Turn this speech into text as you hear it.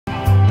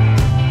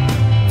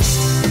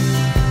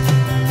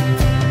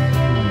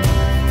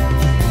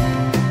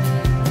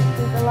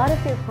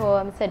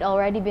poems had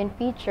already been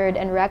featured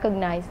and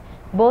recognized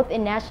both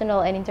in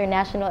national and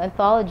international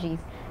anthologies.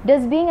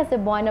 Does being a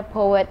Cebuano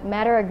poet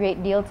matter a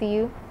great deal to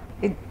you?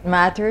 It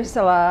matters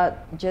a lot,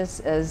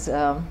 just as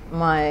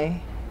my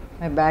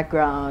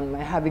background,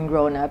 my having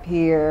grown up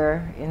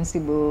here in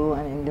Cebu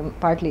and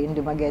partly in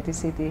Dumaguete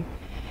City,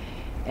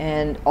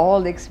 and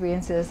all the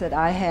experiences that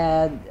I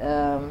had,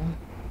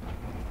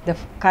 the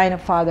kind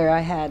of father I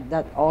had,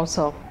 that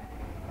also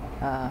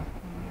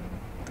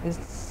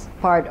is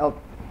part of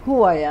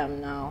who I am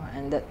now,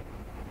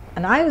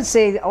 and I would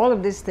say that all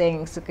of these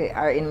things, okay,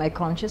 are in my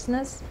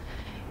consciousness,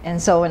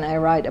 and so when I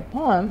write a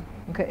poem,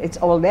 okay, it's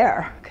all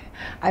there. Okay.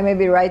 I may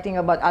be writing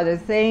about other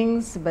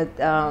things, but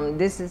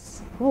this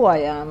is who I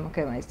am.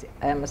 Okay,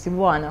 I am a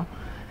Cebuano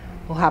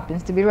who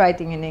happens to be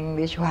writing in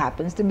English, who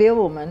happens to be a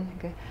woman,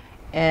 okay,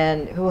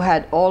 and who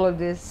had all of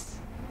this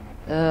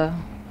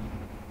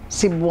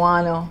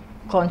Cebuano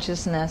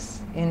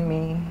consciousness in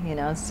me, you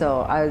know.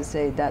 So I would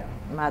say that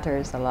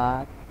matters a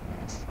lot.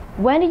 Yes.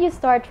 When did you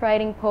start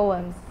writing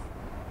poems?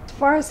 As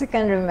far as I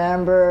can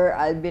remember,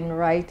 I've been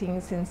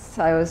writing since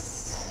I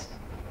was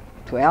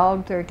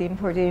 12, 13,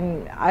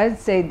 14. I'd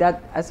say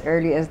that as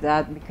early as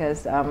that,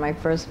 because my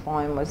first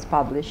poem was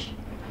published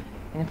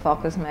in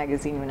Focus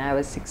magazine when I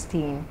was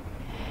 16.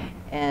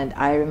 And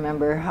I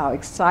remember how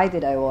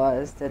excited I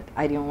was that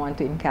I didn't want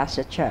to encash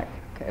a check.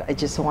 Okay? I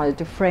just wanted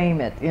to frame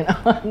it, you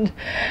know. And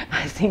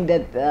I think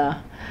that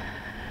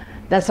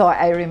that's how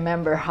I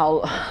remember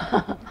how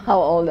how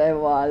old I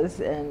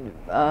was. And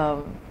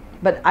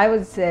but I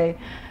would say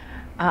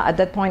at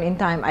that point in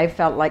time, I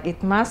felt like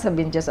it must have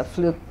been just a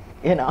fluke,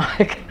 you know.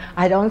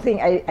 I don't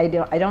think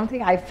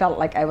I felt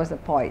like I was a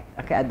poet.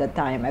 Okay, at that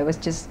time, I was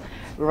just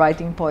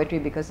writing poetry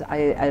because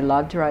I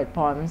love to write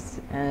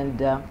poems,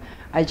 and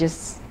I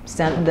just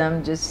sent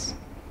them just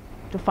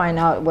to find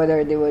out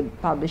whether they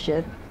would publish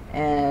it.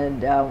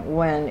 And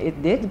when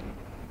it did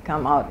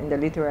come out in the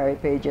literary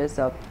pages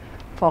of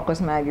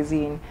Focus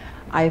magazine,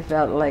 I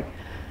felt like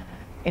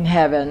in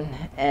heaven,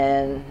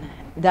 and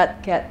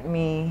that kept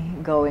me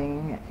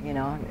going, you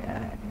know.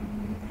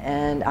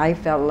 And I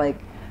felt like,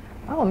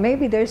 oh,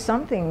 maybe there's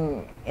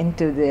something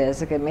into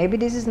this. Okay, maybe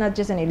this is not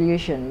just an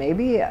illusion.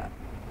 Maybe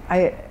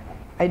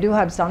I do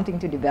have something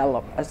to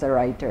develop as a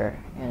writer,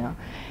 you know.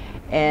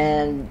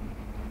 And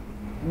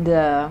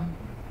the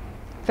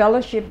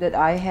fellowship that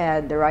I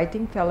had, the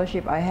writing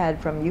fellowship I had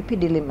from UP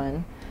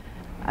Diliman,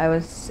 I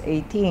was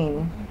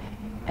 18,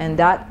 and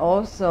that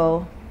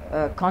also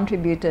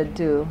contributed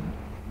to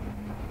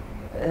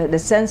the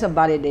sense of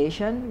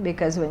validation,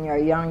 because when you're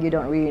young, you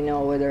don't really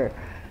know whether,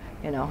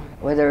 you know,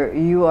 whether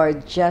you are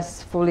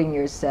just fooling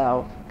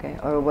yourself, okay,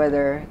 or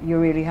whether you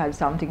really have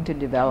something to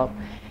develop.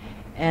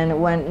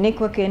 And when Nick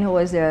Joaquin, who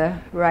was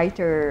a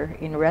writer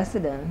in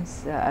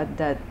residence at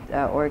that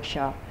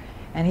workshop,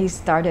 and he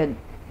started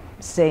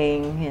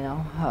saying, you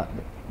know,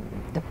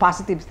 the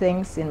positive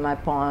things in my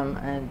poem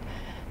and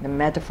the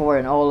metaphor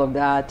and all of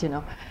that, you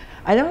know,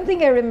 I don't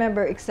think I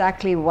remember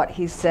exactly what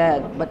he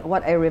said, but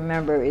what I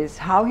remember is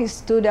how he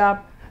stood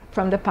up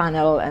from the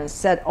panel and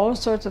said all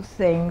sorts of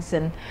things,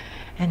 and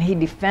he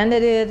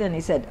defended it, and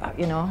he said,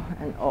 you know,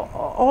 and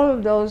all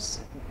of those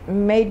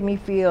made me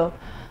feel,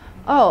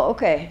 oh,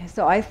 okay,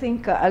 so I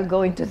think I'll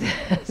go into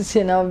this,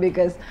 you know,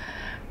 because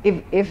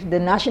if the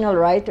national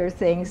writer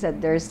thinks that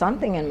there's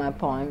something in my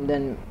poem,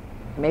 then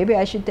maybe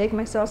I should take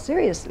myself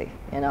seriously,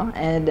 you know.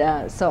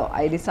 And so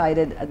I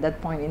decided at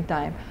that point in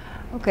time,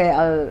 okay,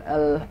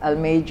 I'll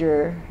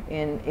major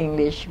in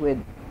English with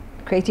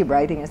creative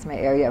writing as my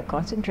area of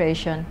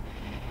concentration.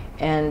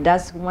 And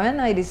that's when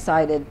I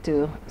decided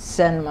to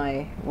send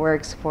my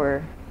works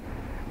for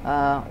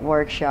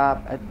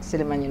workshop at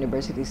Silliman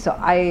University. So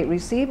I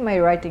received my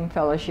writing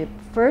fellowship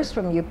first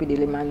from UP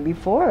Diliman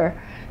before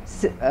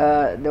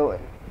the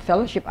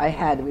fellowship I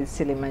had with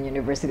Silliman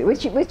University,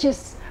 which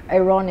is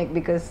ironic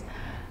because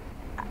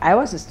I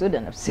was a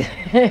student of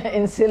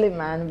in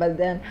Silliman, but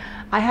then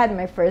I had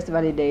my first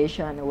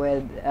validation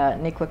with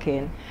Nick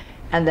Joaquin,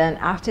 and then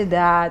after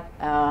that,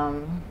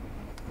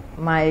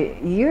 my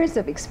years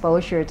of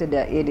exposure to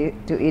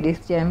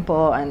Edith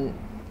Tiempo and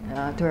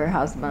to her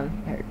husband,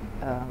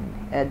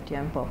 Ed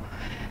Tiempo,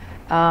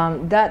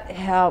 that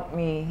helped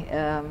me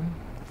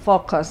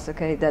focus,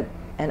 okay, that,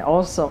 and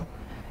also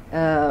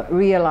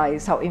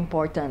realize how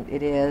important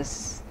it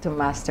is to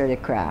master the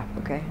craft,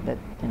 okay, that,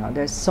 you know,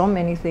 there's so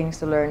many things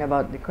to learn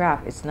about the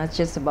craft. It's not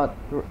just about,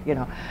 you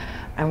know,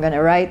 I'm going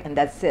to write and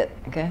that's it,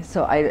 okay.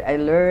 So I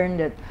learned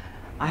that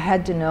I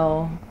had to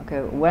know,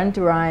 okay, when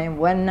to rhyme,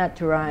 when not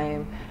to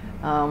rhyme,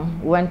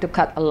 when to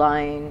cut a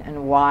line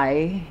and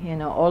why, you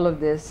know, all of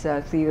these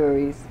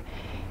theories.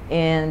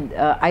 And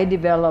I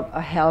developed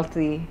a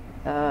healthy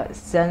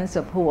sense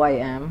of who I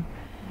am,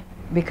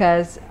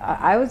 because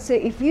I would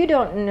say if you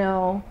don't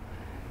know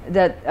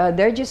that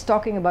they're just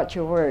talking about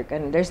your work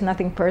and there's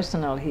nothing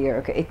personal here,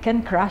 okay, it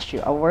can crush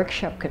you. A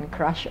workshop can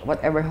crush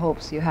whatever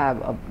hopes you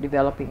have of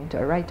developing into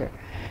a writer,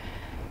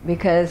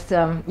 because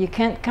you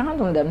can't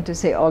count on them to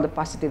say all the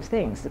positive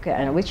things, okay,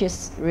 and which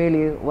is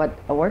really what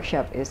a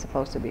workshop is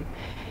supposed to be.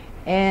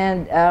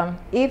 And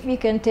if you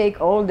can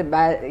take all the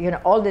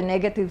bad, all the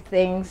negative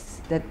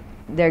things that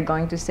they're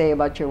going to say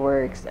about your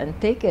works, and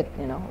take it,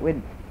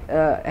 with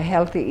a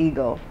healthy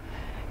ego,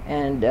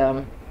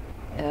 and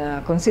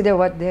consider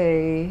what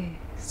they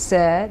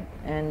said,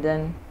 and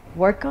then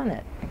work on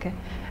it. Okay,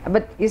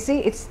 but you see,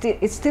 it's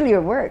still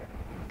your work.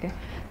 Okay,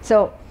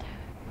 so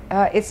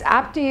it's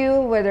up to you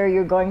whether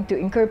you're going to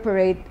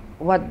incorporate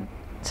what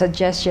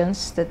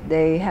suggestions that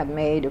they have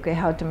made. Okay,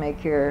 how to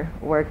make your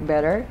work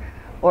better,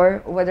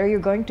 or whether you're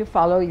going to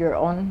follow your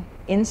own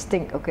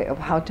instinct. Okay, of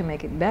how to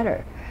make it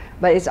better.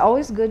 But it's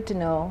always good to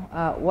know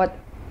what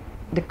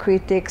the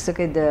critics.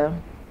 Okay, the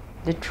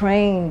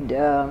trained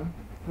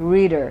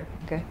reader.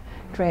 Okay,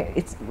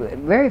 it's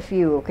very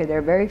few. Okay, there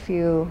are very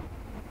few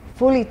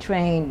fully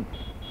trained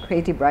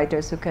creative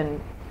writers who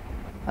can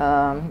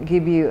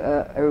give you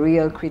a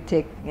real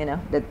critique,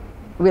 that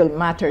will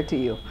matter to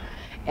you.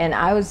 And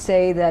I would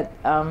say that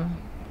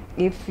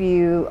if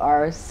you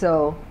are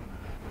so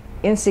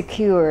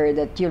insecure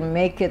that you'll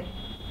make it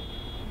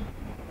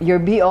your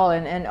be all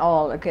and end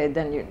all, okay,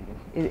 then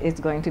it's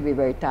going to be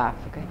very tough.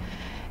 Okay,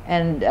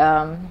 and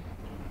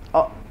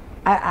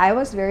I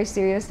was very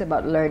serious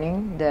about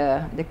learning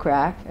the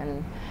craft,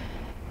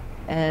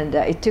 and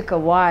it took a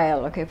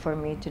while, okay, for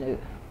me to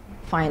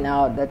find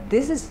out that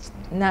this is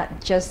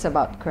not just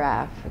about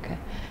craft. Okay,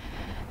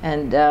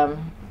 and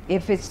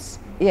if it's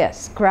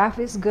yes, craft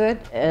is good,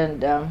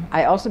 and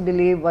I also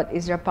believe what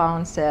Ezra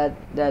Pound said,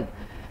 that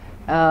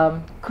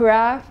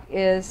craft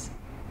is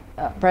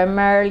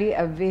primarily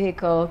a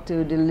vehicle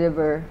to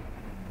deliver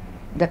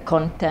the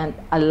content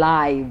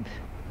alive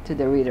to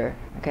the reader.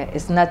 Okay,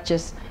 it's not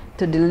just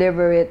to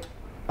deliver it.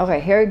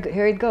 Okay,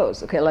 here it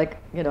goes. Okay, like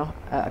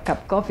a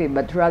cup of coffee,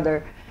 but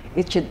rather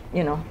it should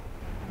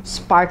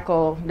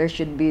sparkle. There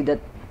should be that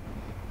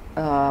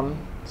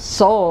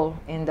soul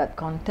in that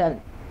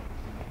content,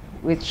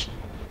 which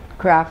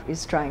craft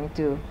is trying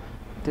to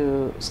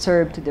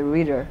serve to the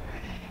reader.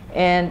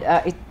 And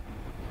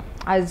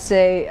I'd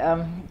say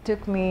it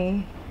took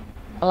me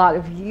a lot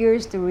of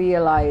years to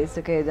realize,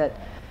 okay, that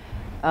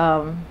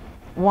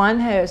one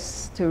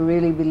has to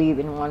really believe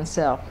in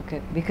oneself.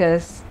 Okay,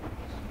 because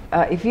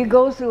if you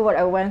go through what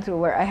I went through,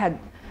 where I had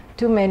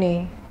too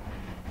many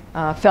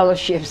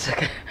fellowships,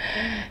 okay,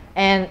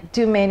 and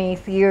too many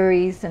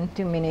theories and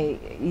too many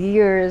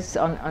years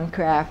on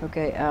craft,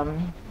 okay,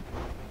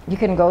 you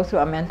can go through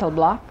a mental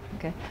block.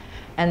 Okay,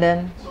 and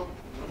then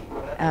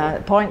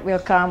the point will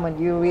come when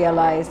you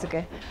realize,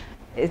 okay,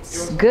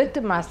 it's good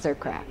to master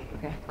craft.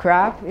 Okay,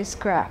 craft is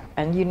craft,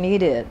 and you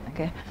need it.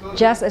 Okay,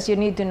 just as you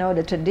need to know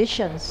the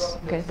traditions.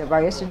 Okay, the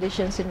various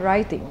traditions in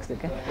writings.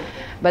 Okay,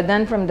 but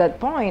then from that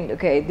point,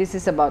 okay, this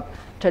is about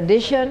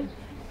tradition,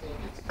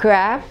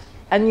 craft,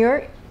 and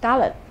your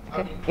talent.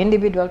 Okay,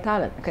 individual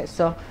talent. Okay,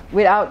 so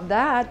without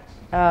that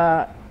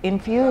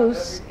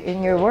infused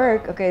in your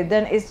work, okay,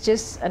 then it's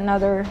just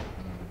another.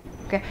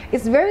 Okay,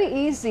 it's very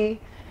easy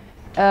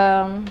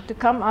to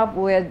come up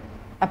with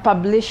a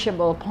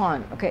publishable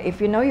poem. Okay, if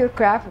you know your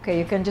craft, okay,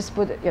 you can just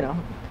put it,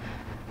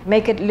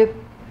 make it look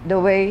the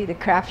way the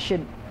craft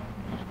should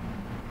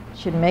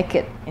make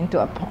it into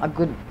a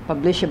good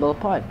publishable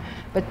poem.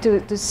 But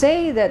to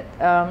say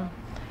that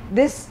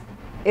this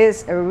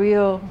is a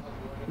real,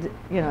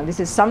 this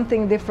is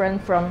something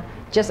different from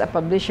just a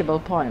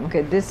publishable poem.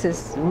 Okay, this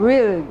is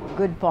really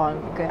good poem.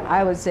 Okay,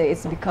 I would say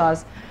it's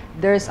because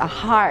there's a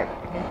heart.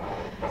 Okay?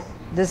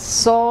 The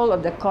soul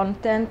of the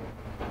content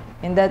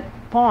in that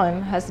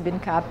poem has been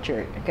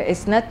captured. Okay,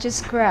 it's not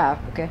just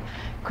craft. Okay,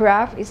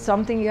 craft is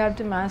something you have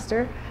to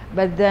master,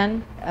 but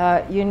then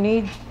you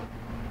need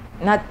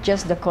not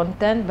just the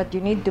content, but you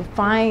need to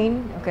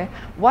find, okay,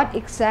 what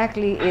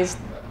exactly is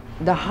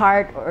the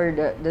heart or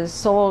the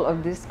soul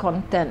of this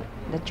content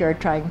that you're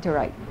trying to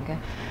write. Okay,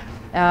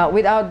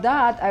 without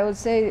that, I would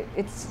say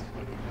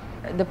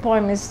the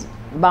poem is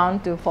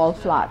bound to fall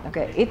flat.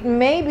 Okay, it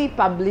may be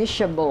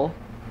publishable.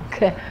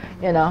 Okay,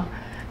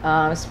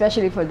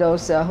 especially for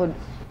those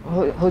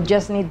who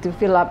just need to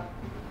fill up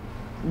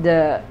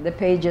the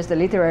pages, the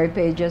literary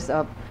pages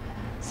of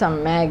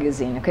some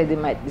magazine. Okay, they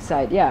might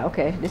decide, yeah,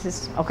 okay, this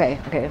is okay,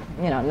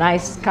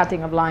 nice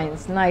cutting of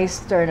lines, nice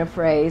turn of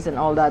phrase, and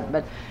all that.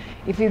 But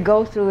if you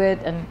go through it,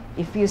 and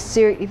if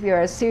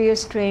you're a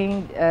serious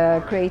trained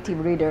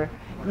creative reader,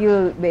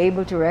 you'll be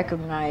able to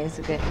recognize,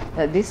 okay,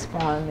 that this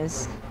poem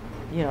is,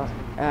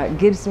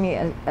 gives me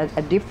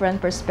a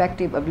different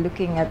perspective of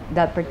looking at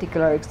that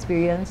particular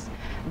experience.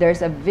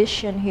 There's a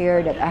vision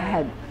here that I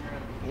had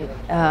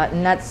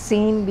not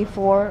seen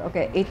before.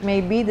 Okay, it may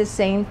be the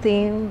same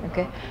theme.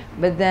 Okay,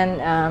 but then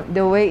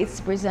the way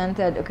it's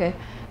presented. Okay,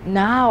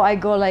 now I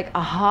go like,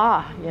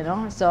 aha,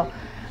 So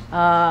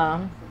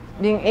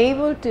being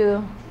able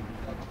to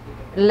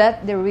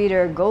let the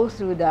reader go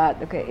through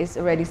that, okay, is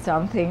already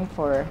something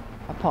for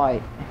a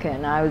poet. Okay,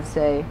 and I would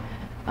say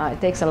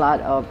it takes a lot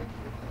of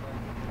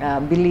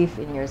belief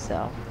in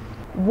yourself.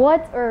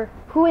 What or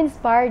who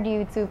inspired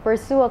you to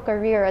pursue a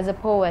career as a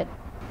poet?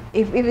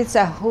 If it's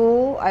a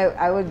who,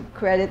 I would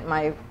credit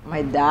my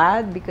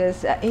dad,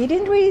 because he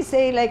didn't really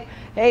say like,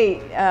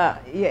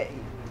 hey,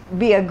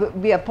 be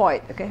a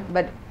poet, okay?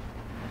 But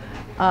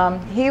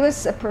he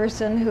was a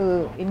person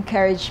who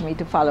encouraged me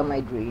to follow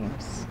my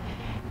dreams.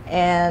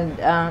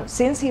 And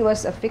since he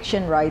was a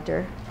fiction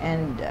writer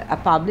and a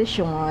published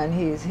one,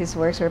 his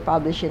works were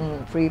published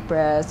in Free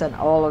Press and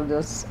all of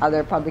those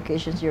other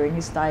publications during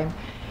his time.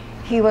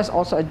 He was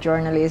also a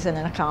journalist and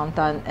an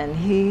accountant, and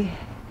he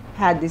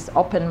had this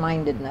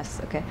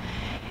open-mindedness, okay?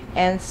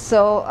 And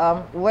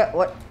so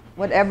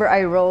whatever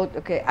I wrote,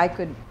 okay,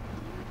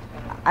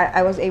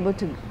 I was able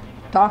to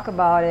talk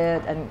about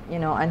it, and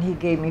and he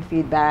gave me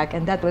feedback,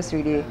 and that was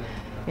really,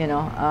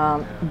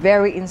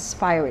 very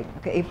inspiring.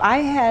 Okay, if I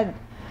had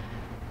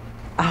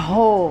a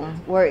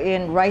home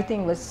wherein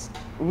writing was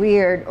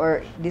weird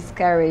or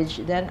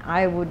discouraged, then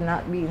I would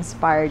not be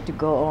inspired to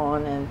go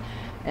on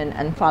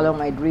and follow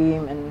my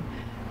dream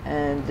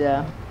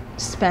and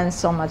spend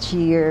so much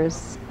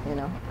years,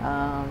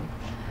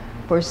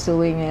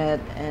 pursuing it.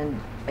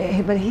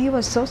 But he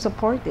was so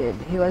supportive.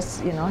 He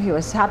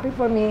was happy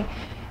for me,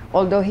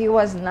 although he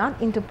was not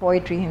into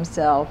poetry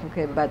himself.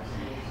 Okay, but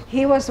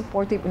he was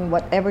supportive in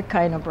whatever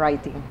kind of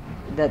writing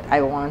that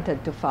I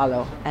wanted to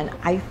follow. And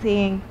I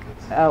think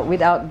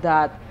without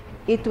that,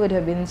 it would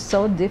have been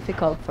so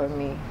difficult for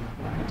me.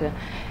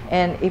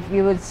 And if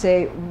you would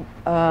say,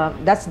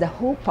 that's the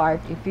who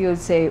part, if you would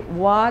say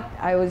what,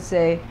 I would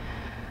say,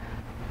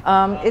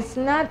 it's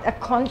not a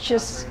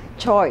conscious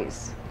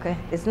choice. Okay,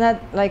 it's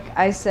not like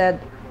I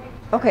said,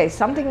 okay,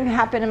 something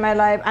happened in my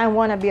life, I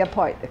want to be a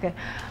poet. Okay,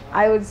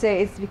 I would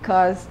say it's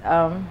because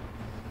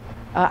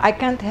I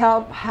can't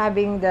help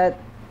having that,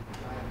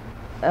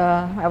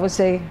 I would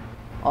say,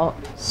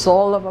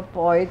 soul of a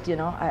poet.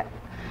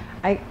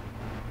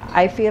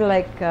 I feel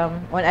like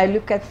when I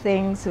look at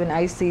things, when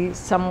I see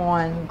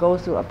someone go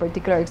through a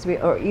particular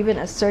experience, or even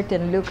a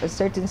certain look, a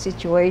certain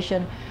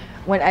situation,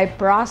 when I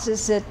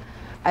process it,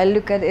 I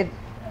look at it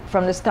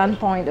from the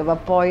standpoint of a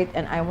poet,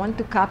 and I want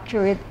to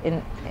capture it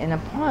in a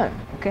poem.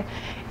 Okay,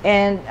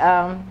 and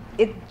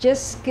it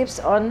just keeps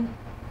on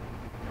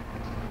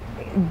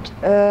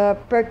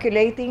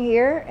percolating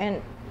here,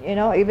 and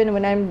even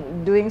when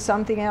I'm doing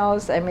something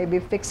else, I may be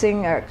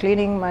fixing or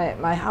cleaning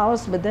my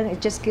house, but then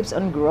it just keeps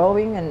on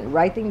growing and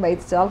writing by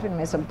itself in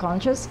my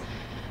subconscious.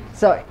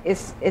 So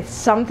it's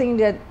something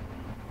that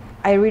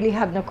I really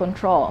have no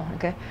control.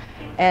 Okay,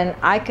 and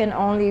I can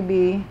only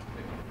be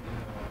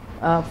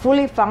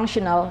fully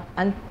functional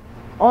and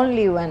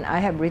only when I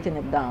have written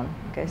it down.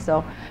 Okay,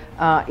 so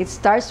it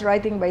starts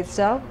writing by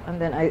itself, and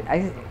then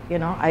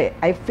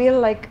I feel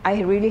like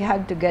I really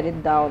had to get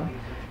it down,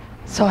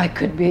 so I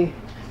could be,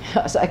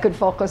 so I could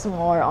focus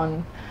more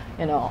on,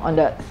 on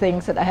the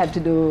things that I had to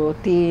do,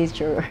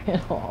 teach, or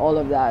all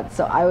of that.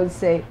 So I would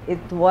say it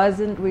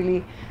wasn't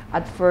really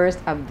at first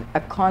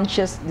a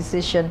conscious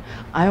decision.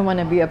 I want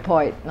to be a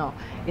poet. No,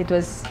 it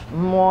was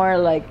more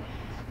like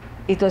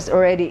it was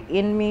already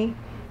in me,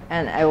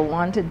 and I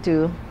wanted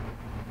to.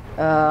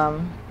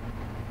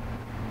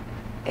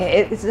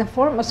 It's a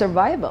form of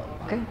survival,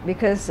 okay?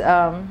 Because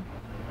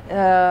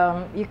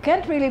you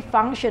can't really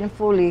function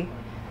fully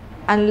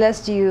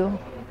unless you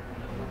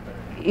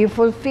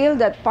fulfill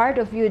that part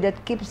of you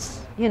that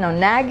keeps,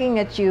 nagging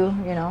at you,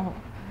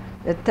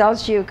 that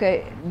tells you,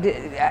 okay,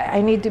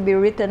 I need to be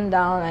written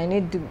down. I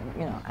need to,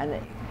 and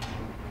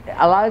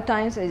a lot of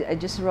times I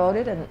just wrote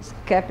it and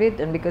kept it,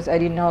 and because I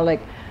didn't know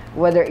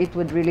whether it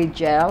would really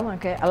gel.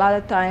 Okay, a lot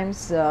of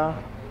times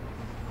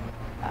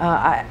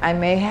I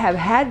may have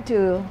had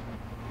to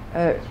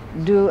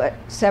do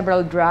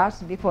several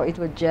drafts before it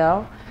would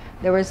gel.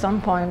 There were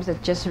some poems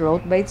that just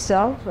wrote by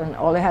itself, and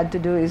all I had to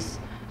do is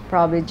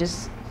probably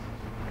just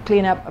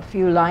clean up a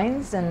few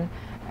lines, and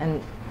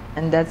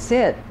that's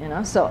it.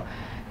 So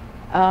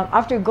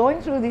after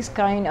going through this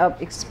kind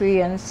of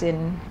experience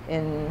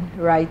in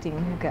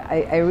writing,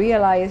 okay, I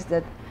realized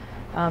that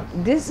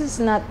this is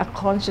not a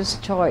conscious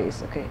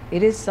choice. Okay,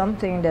 it is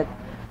something that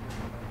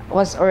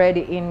was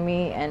already in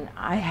me, and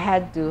I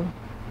had to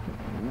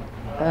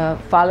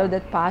follow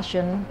that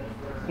passion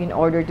in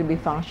order to be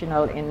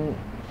functional in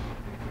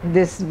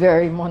this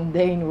very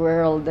mundane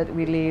world that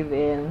we live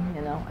in,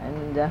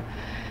 and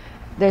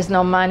there's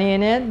no money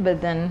in it,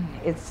 but then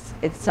it's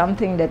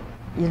something that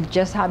you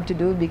just have to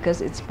do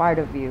because it's part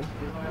of you.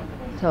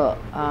 So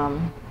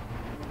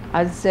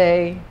I'd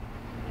say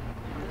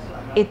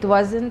it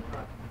wasn't,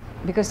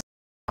 because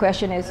the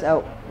question is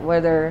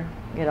whether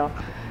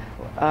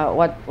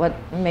what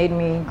made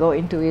me go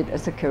into it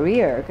as a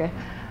career. Okay,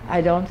 I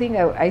don't think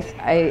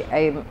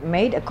I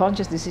made a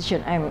conscious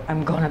decision.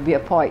 I'm gonna be a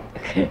poet,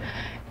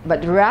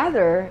 but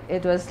rather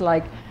it was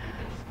like,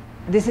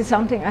 this is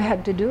something I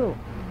had to do.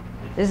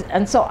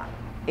 And so,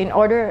 in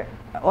order,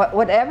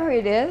 whatever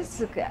it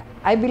is,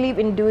 I believe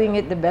in doing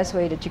it the best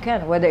way that you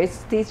can. Whether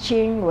it's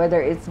teaching, whether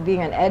it's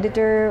being an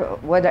editor,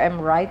 whether I'm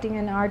writing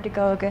an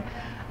article. Okay,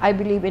 I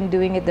believe in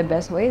doing it the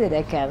best way that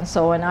I can.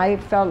 So when I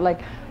felt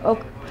like,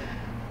 okay,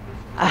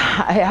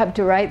 I have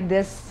to write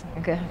this,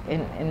 okay,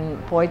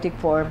 in poetic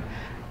form,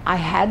 I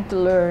had to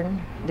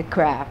learn the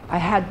craft. I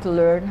had to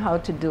learn how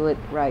to do it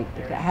right.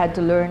 Okay? I had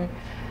to learn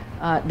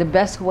the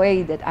best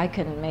way that I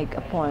can make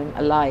a poem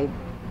alive.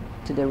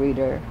 to the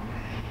reader.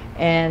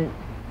 And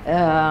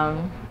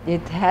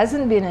it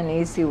hasn't been an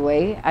easy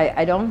way.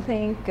 I don't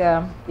think,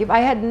 if I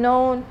had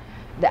known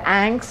the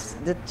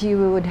angst that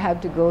you would have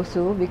to go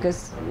through,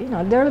 because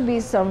there will be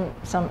some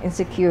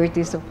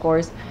insecurities, of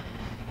course,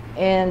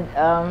 and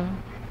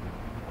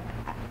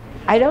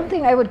I don't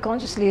think I would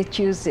consciously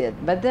choose it.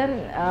 But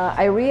then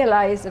I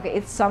realized, okay,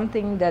 it's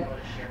something that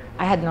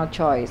I had no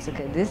choice.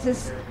 Okay, this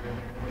is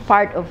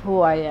part of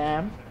who I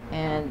am,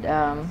 and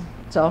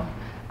so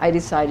I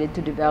decided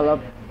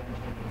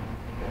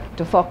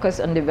to focus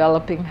on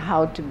developing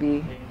how to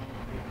be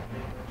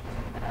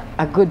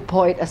a good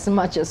poet as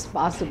much as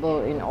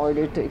possible in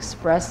order to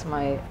express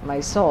my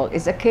soul.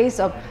 It's a case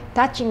of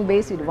touching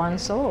base with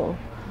one's soul.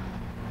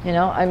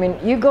 I mean,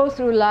 you go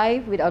through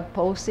life without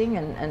posing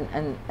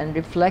and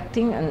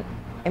reflecting, and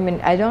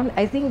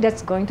I think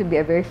that's going to be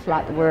a very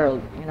flat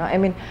world.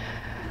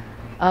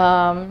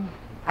 I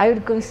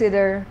would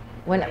consider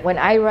when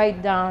I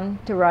write down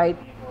to write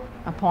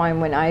a poem,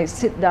 when I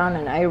sit down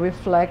and I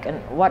reflect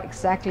and what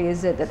exactly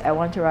is it that I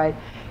want to write,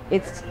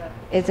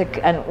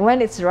 and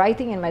when it's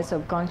writing in my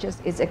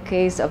subconscious, it's a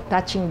case of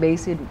touching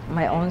base with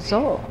my own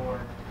soul.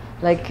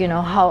 Like,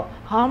 how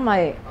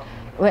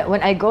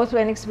when I go through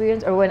an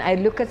experience, or when I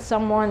look at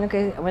someone,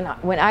 okay,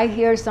 when I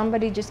hear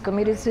somebody just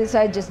committed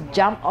suicide, just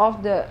jump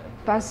off the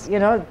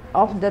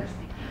off that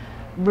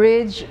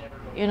bridge,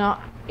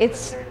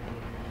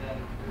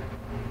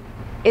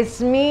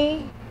 it's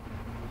me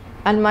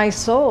and my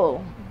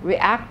soul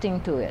reacting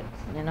to it.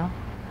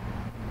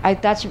 I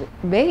touch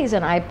base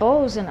and I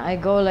pose and I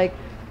go like,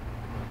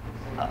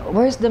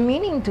 where's the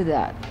meaning to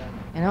that?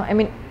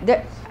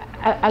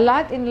 A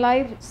lot in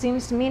life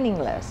seems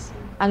meaningless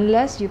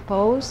unless you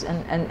pose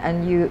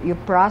and you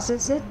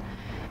process it,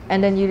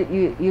 and then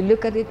you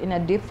look at it in a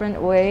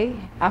different way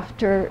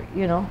after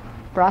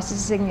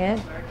processing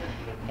it,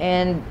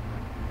 and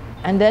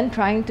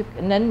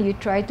then you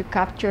try to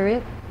capture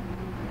it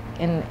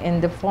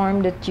in the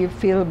form that you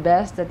feel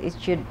best that it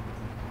should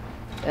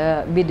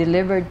be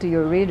delivered to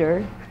your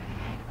reader.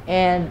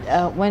 And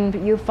when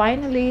you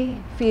finally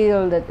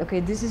feel that, okay,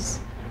 this is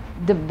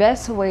the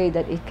best way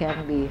that it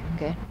can be,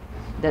 okay,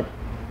 that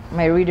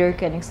my reader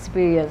can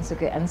experience,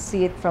 okay, and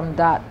see it from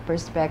that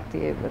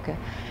perspective, okay,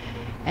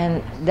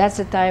 and that's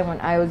the time when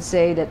I would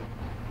say that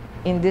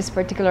in this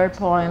particular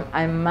poem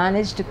I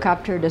managed to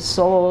capture the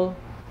soul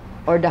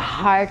or the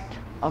heart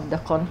of the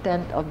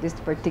content of this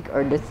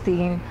particular, or the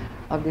theme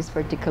of this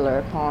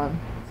particular poem.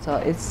 So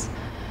it's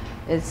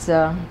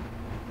not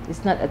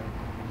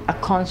a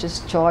conscious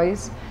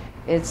choice.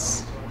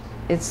 It's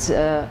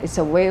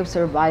a way of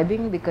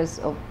surviving because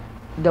of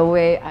the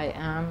way I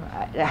am.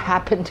 I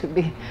happen to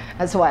be.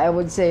 That's why I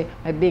would say,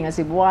 my being a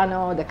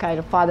Cebuano, the kind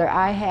of father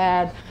I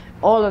had,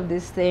 all of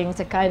these things,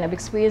 the kind of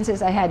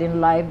experiences I had in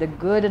life, the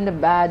good and the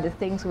bad, the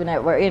things when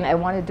I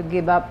wanted to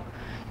give up,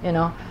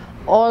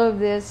 all of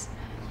this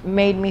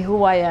made me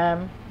who I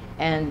am.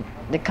 And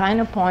the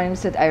kind of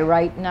poems that I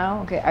write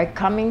now, okay, are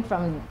coming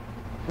from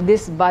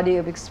this body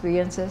of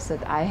experiences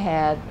that I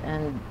had,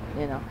 and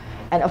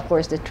and of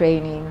course the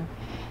training.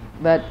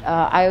 But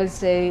I would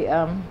say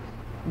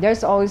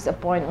there's always a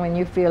point when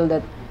you feel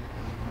that,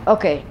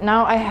 okay,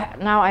 now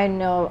I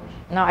know,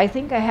 now I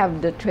think I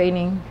have the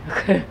training.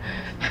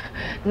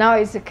 Now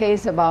it's a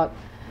case about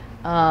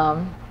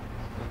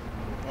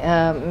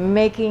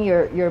making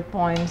your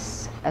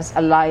poems as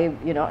alive.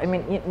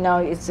 Now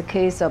it's a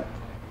case of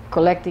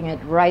collecting it,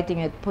 writing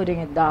it, putting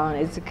it down.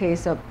 It's a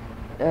case of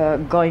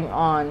going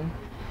on,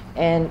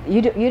 and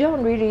you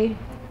don't really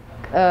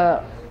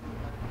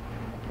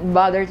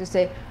bother to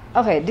say,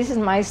 okay, this is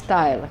my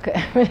style.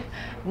 Okay,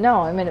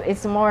 no,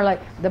 it's more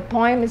like the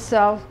poem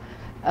itself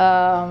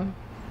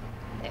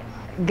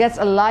gets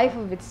a life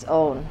of its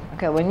own.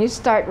 Okay, when you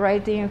start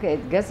writing, okay,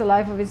 it gets a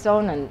life of its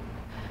own, and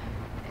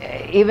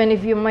even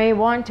if you may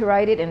want to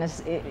write it in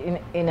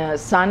a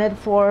sonnet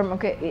form,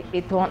 okay,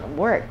 it won't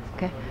work.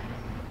 Okay.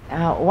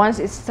 Once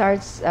it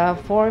starts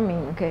forming,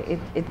 okay,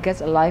 it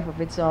gets a life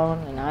of its own.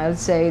 And I would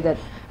say that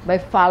by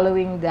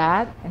following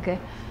that, okay,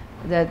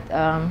 that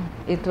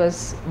it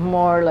was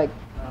more like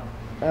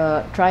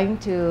trying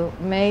to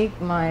make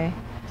my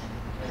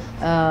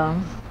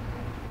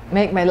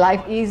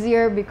life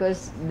easier,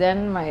 because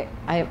then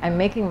I'm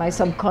making my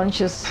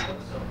subconscious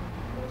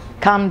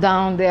calm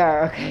down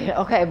there.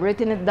 Okay, I've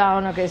written it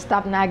down. Okay,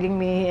 stop nagging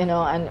me,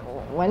 and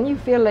when you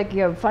feel like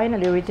you have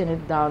finally written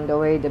it down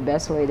the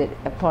best way that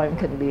a poem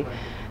can be,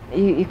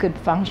 you could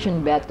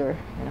function better.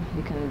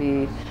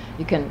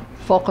 You can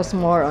focus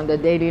more on the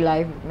daily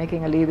life,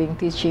 making a living,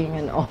 teaching,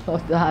 and all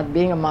of that,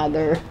 being a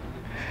mother.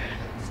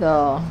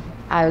 So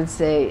I would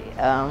say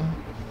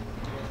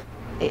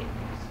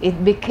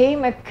it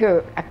became a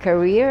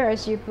career,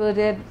 as you put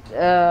it,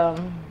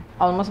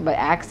 almost by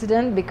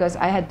accident, because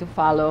I had to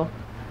follow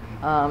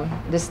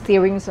the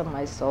steerings of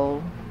my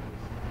soul.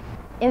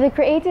 In the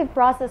creative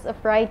process of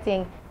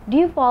writing, do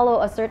you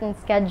follow a certain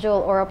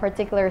schedule or a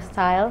particular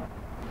style?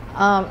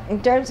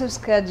 In terms of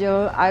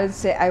schedule, I would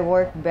say I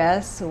work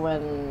best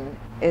when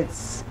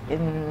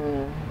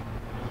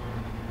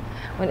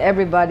when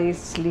everybody's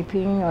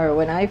sleeping, or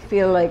when I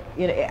feel like,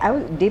 you know, I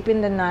was deep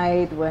in the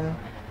night when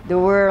the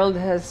world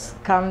has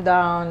come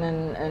down,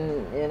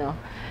 and you know,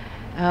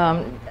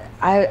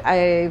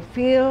 I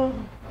feel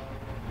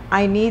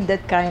I need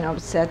that kind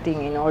of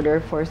setting in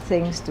order for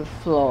things to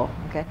flow.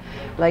 Okay,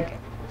 like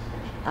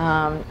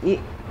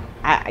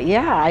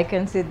I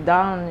can sit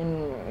down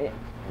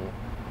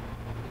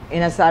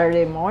in a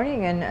Saturday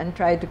morning and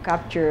try to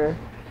capture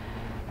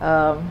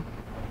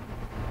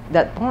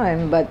that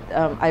poem, but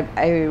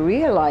I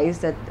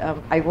realized that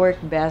I work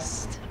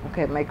best.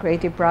 Okay, my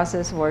creative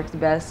process works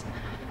best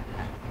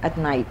at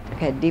night.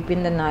 Okay, deep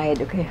in the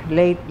night. Okay,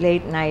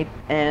 late night,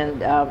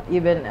 and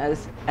even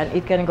and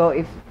it can go,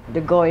 if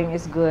the going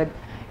is good,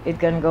 it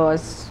can go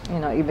as, you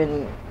know,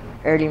 even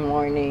early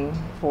morning,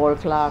 4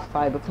 o'clock,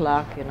 5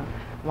 o'clock. You know,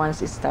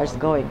 once it starts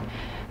going.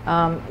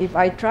 If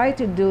I try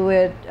to do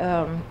it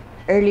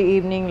early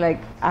evening, like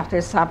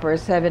after supper,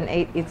 7,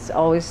 8, it's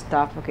always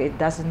tough. Okay, it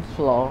doesn't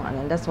flow,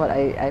 and that's what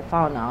I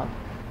found out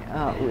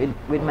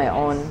with my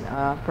own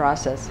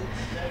process.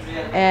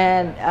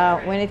 And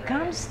when it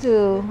comes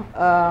to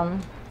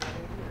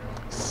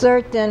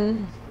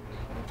certain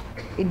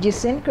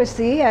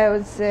idiosyncrasy, I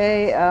would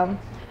say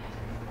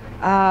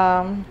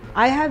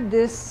I have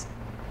this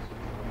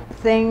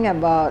thing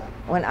about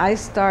when I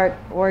start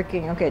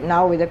working. Okay,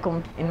 now with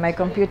in my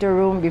computer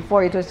room.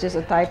 Before it was just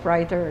a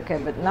typewriter. Okay,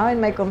 but now in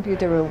my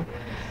computer room,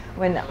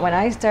 when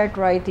I start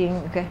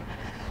writing, okay,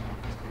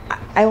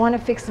 I want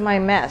to fix my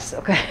mess.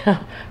 Okay,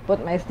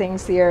 put my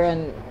things here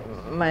and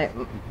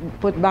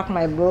put back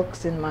my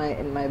books in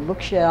my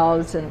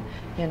bookshelves, and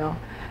you know,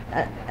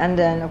 and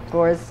then of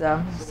course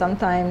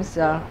sometimes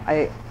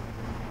I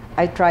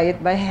try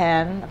it by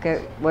hand.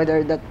 Okay,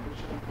 whether that.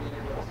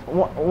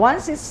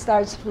 Once it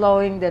starts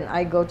flowing, then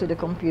I go to the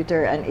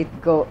computer and it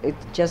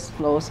just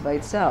flows by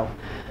itself.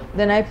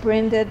 Then I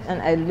print it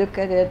and I look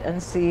at it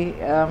and see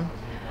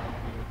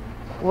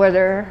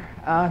whether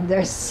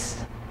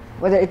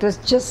whether it was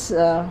just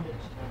a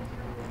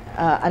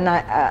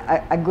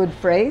good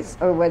phrase,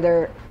 or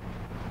whether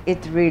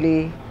it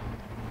really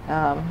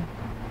a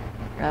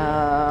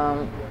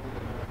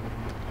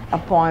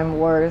poem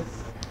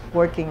worth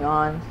working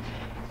on.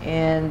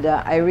 And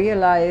I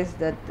realized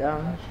that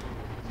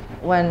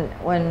when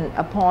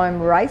a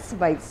poem writes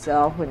by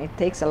itself, when it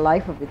takes a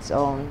life of its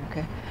own,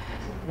 okay,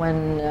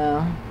 when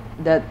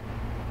that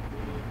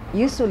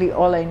usually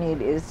all I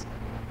need is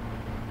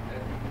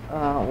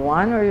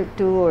 1 or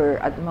 2 or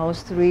at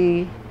most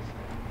 3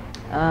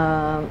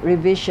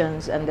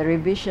 revisions, and the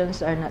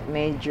revisions are not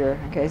major.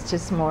 Okay, it's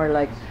just more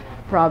like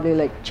probably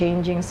like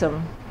changing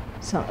some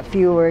a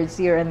few words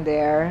here and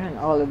there and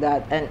all of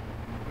that, and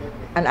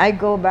I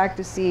go back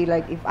to see,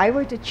 like, if I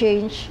were to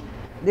change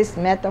this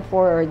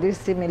metaphor or this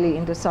simile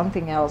into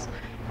something else,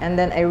 and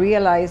then I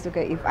realized,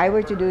 okay, if I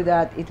were to do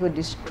that, it would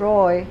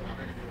destroy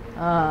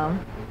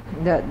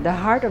the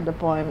heart of the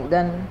poem.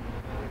 Then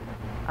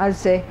I'd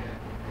say,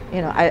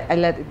 you know, I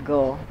let it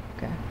go.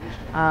 Okay.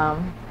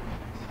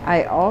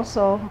 I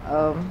also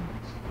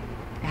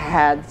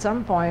had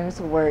some poems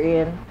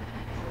wherein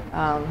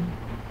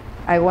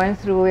I went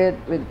through it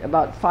with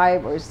about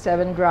 5 or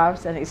 7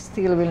 drafts, and it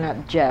still will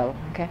not gel.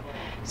 Okay,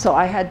 so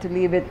I had to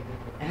leave it.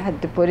 I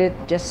had to put it,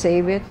 just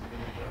save it,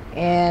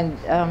 and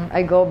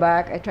I go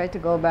back. I try to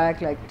go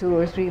back like 2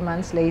 or 3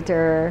 months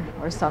later,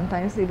 or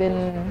sometimes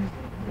even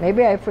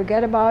maybe I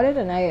forget about it,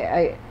 and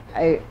I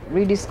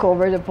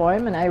rediscover the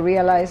poem, and I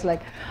realize,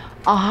 like,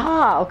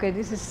 aha, okay,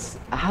 this is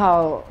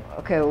how,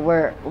 okay,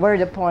 where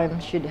the poem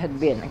should have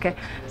been. Okay,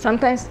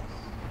 sometimes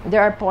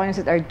there are poems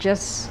that are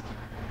just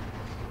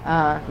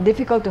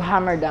difficult to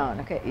hammer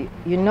down. Okay,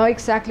 you know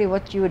exactly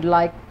what you would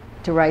like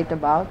to write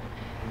about,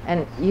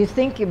 and you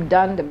think you've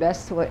done the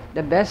best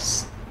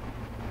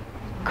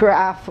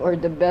craft or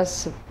the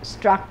best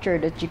structure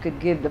that you could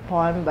give the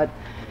poem, but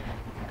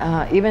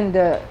even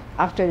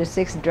after the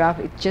 6th draft,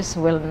 it just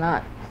will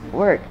not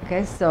work.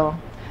 Okay, so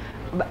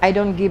I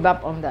don't give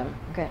up on them.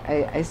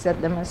 Okay, I set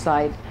them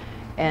aside,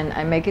 and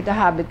I make it a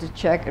habit to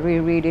check,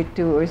 reread it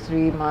 2 or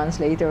 3 months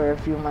later or a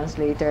few months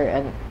later,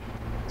 and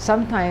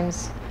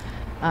sometimes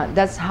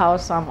that's how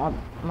some of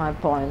my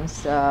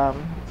poems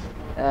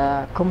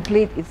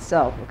complete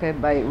itself. Okay,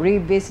 by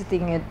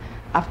revisiting it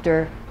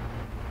after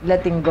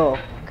letting go.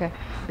 Okay,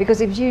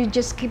 because if you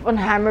just keep on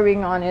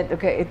hammering on it,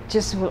 okay, it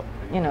just will,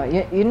 you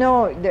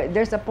know,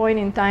 there's a point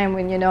in time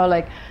when, you know,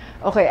 like,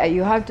 okay,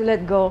 you have to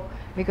let go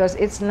because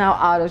it's now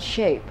out of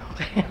shape.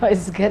 Okay,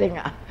 it's getting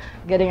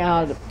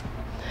out.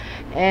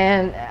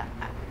 And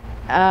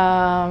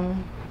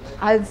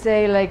I'd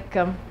say, like,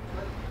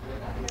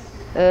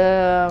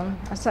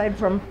 aside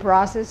from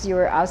process, you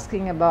were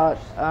asking about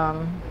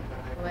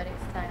Poetic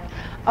style.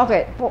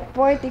 okay,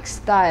 poetic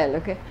style.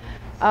 Okay,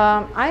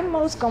 I'm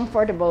most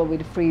comfortable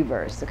with free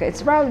verse. Okay,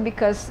 it's probably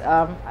because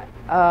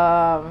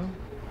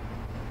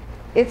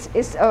it's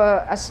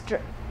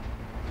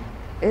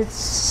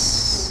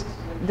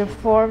the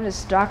form, the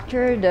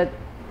structure that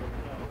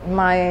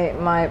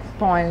my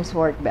poems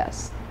work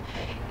best.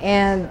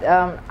 And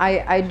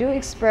I do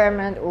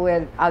experiment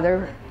with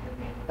other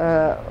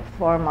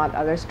format,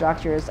 other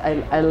structures.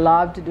 I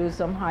love to do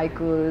some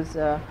haikus,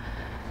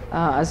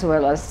 as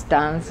well as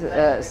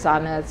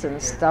sonnets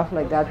and stuff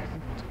like that,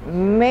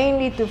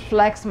 mainly to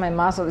flex my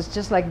muscles. It's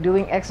just like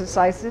doing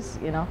exercises,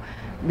 you know,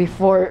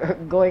 before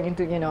going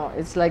into, you know,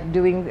 it's like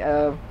doing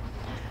the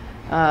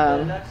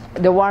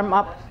warm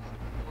up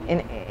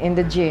in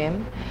the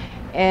gym.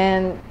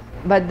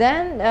 But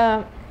then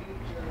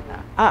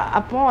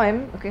a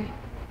poem, okay,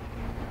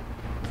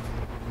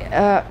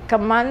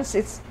 commands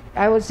its,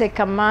 I would say,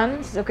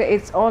 commands, okay,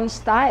 its own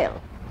style.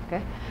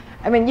 Okay,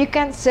 I mean, you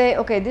can't say,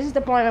 okay, this is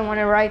the poem I want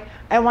to write.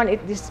 I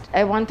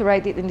want to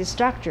write it in this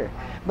structure,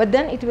 but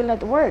then it will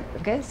not work.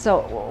 Okay,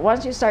 so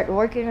once you start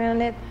working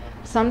on it,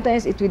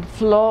 sometimes it will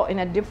flow in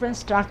a different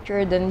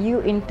structure than you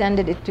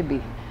intended it to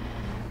be.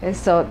 Okay,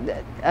 so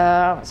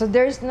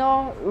there is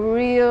no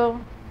real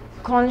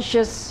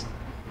conscious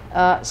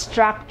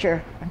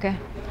structure. Okay,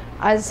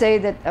 I'd say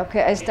that,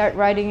 okay, I start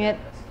writing it,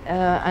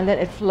 and then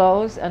it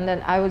flows, and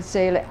then I would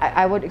say, like,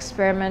 I would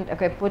experiment,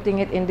 okay, putting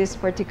it in this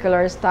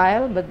particular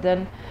style, but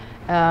then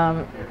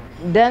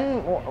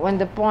when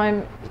the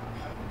poem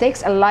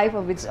takes a life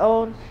of its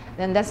own,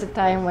 then that's the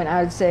time when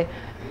I would say,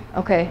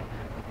 okay,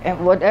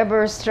 and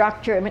whatever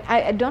structure, I mean,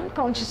 I don't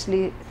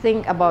consciously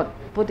think about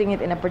putting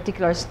it in a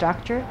particular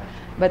structure,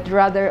 but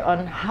rather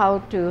on how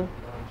to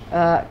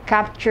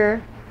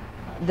capture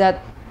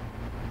that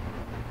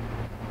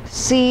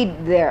seed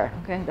there,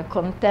 okay, the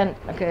content,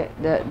 okay,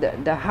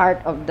 the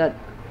heart of that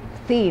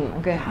theme,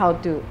 okay, how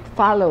to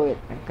follow it,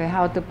 okay,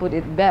 how to put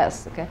it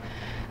best, okay.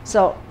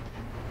 So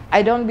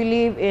I don't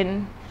believe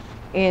in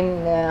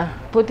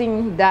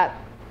putting that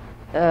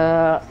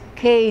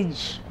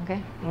cage, okay.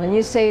 When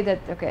you say that,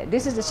 okay,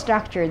 this is the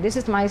structure, this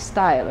is my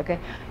style, okay,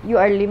 you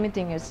are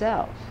limiting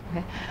yourself.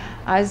 Okay,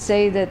 I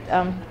say that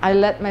I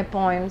let my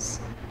poems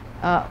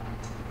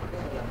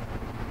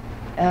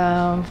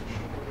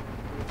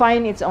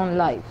find its own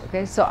life.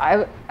 Okay, so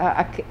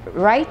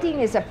writing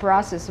is a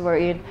process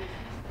wherein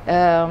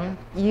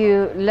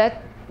you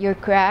let your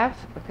craft,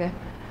 okay,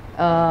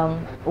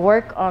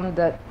 work on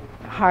the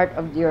heart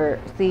of your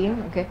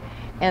theme, okay,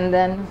 and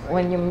then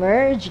when you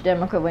merge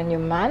them, okay, when you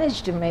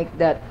manage to make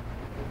that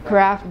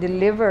craft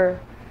deliver,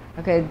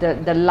 okay,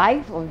 the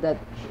life of that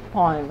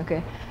poem,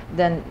 okay,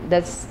 then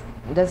that's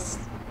the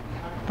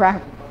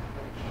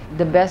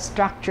best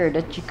structure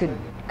that you could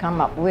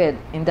come up with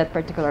in that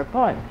particular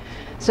poem.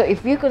 So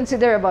if you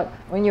consider about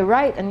when you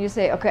write and you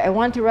say, okay, I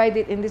want to write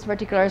it in this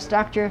particular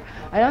structure,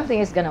 I don't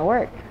think it's gonna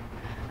work.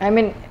 I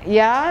mean,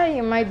 yeah,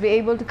 you might be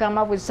able to come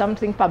up with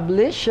something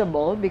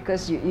publishable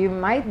because you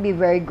might be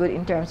very good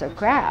in terms of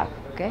craft,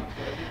 okay?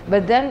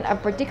 But then a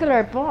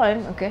particular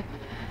poem, okay,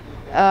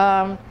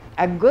 a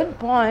good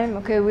poem,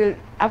 okay, will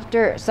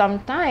after some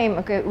time,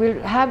 okay,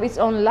 will have its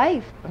own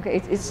life, okay?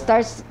 It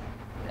starts,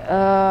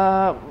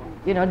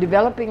 you know,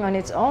 developing on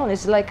its own.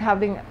 It's like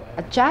having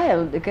a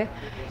child, okay?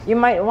 You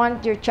might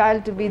want your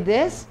child to be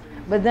this,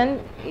 but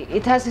then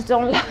it has its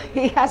own life.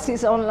 He has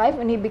his own life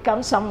and he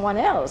becomes someone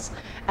else,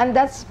 and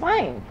that's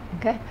fine.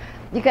 Okay,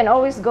 you can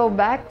always go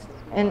back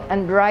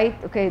and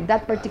write, okay,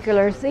 that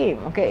particular theme.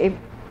 Okay,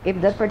 if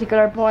that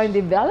particular poem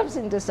develops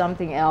into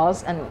something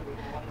else and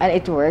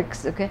it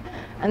works, okay,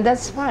 and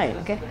that's fine.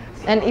 Okay,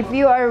 and if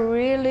you are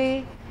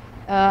really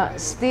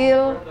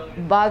still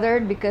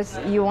bothered because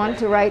you want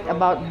to write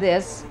about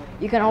this,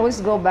 you can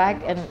always go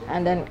back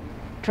and then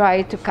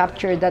try to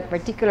capture that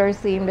particular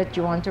theme that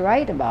you want to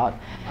write about.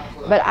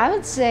 But I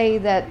would say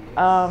that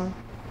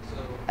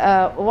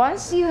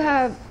once you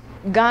have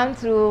gone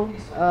through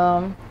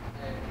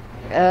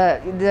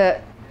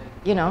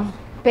you know,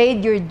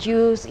 paid your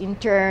dues in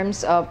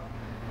terms of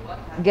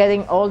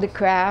getting all the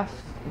craft,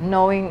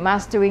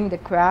 mastering the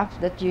craft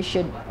that you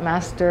should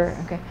master,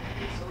 okay,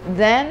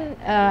 then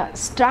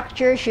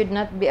structure should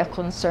not be a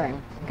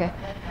concern. Okay,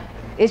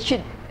 it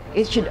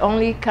should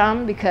only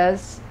come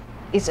because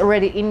it's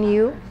already in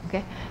you.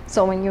 Okay,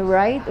 so when you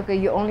write, okay,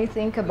 you only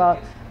think about,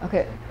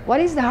 okay, what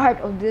is the heart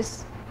of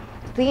this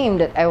theme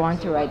that I want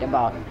to write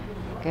about,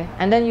 okay,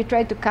 and then you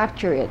try to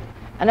capture it.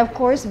 And of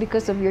course,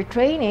 because of your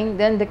training,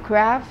 then the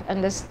craft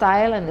and the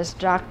style and the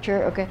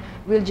structure, okay,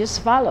 will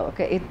just follow.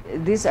 Okay,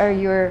 this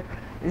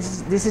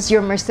is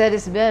your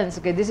Mercedes-Benz.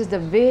 Okay, this is the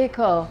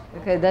vehicle,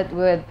 okay, that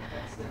would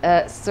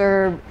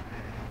serve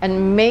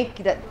and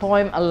make that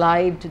poem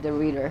alive to the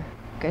reader.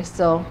 Okay,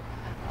 so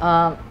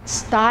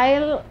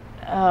style.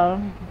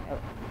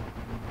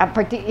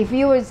 If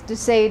you were to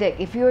say that,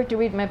 if you were to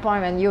read my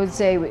poem and you would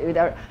say,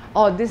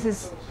 oh, this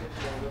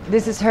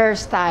is her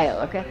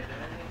style, okay,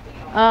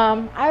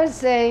 I would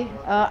say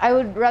I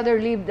would rather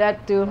leave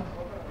that to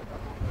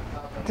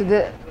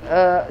the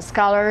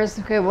scholars,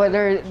 okay,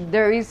 whether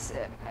there is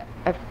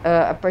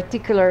a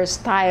particular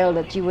style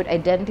that you would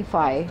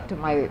identify to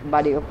my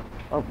body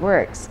of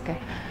works, okay.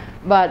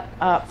 But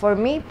for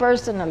me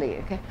personally,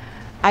 okay,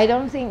 I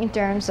don't think in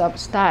terms of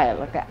style.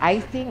 Okay,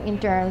 I think in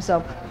terms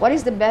of what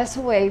is the best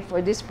way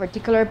for this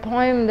particular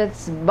poem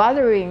that's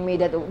bothering me,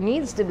 that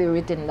needs to be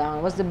written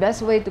down. What's the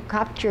best way to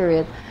capture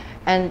it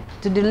and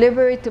to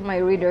deliver it to my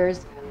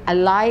readers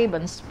alive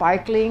and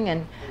sparkling,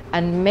 and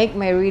make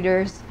my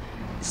readers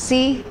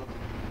see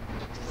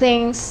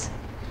things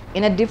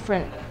in a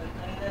different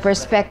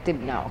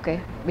perspective now, okay?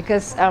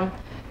 Because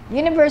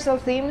universal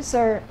themes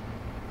are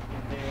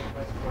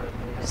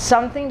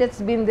something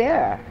that's been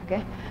there,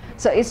 okay?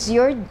 So it's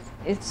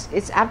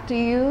up to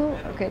you,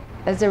 okay,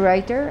 as a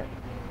writer,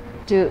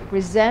 to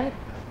present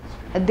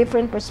a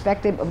different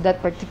perspective of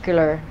that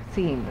particular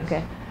theme,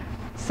 okay?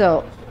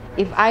 So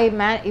if I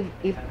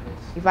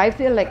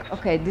feel like,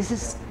 okay, this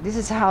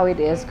is how it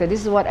is, okay,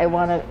 this is what I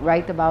want to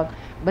write about,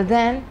 but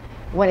then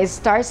when it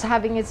starts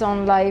having its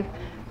own life,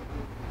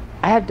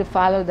 I have to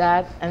follow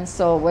that. And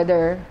so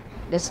whether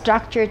the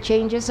structure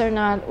changes or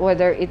not,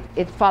 whether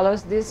it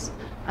follows this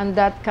and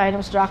that kind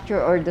of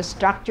structure, or the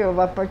structure of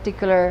a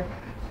particular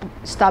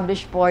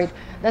established point,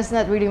 that's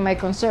not really my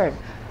concern.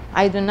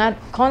 I do not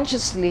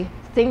consciously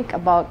think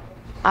about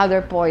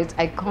other poets.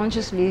 I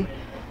consciously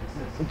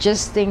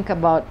just think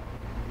about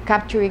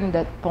capturing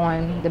that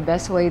poem the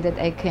best way that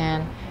I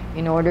can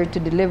in order to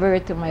deliver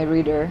it to my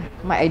reader.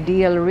 My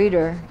ideal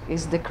reader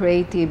is the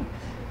creative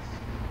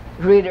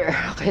reader,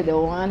 okay, the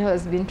one who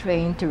has been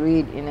trained to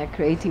read in a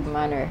creative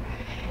manner,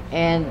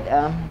 and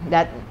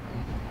that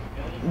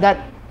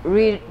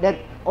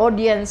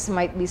audience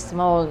might be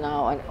small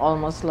now, and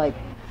almost like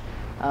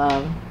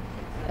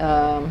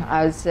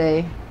I would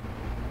say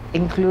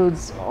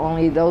includes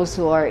only those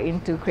who are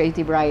into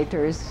creative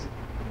writers,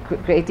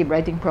 creative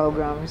writing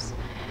programs.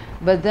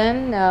 But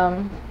then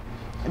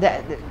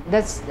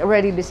that's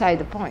already beside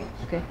the point.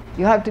 Okay,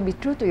 you have to be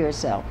true to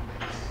yourself.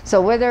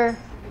 So whether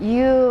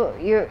you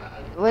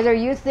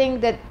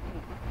think that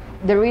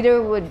the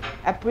reader would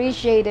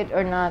appreciate it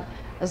or not,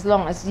 as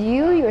long as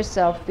you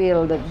yourself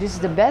feel that this is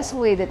the best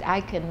way that I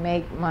can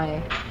make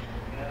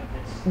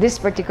this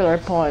particular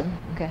poem,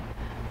 okay,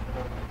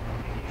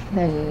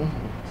 then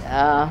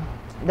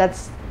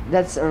that's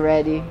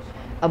already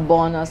a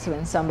bonus.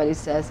 When somebody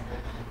says,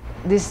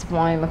 this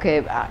poem,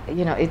 okay,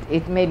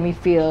 it made me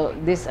feel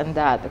this and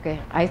that, okay,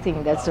 I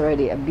think that's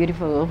already a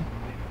beautiful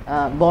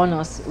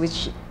bonus,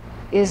 which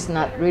is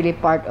not really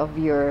part of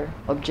your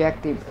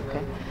objective,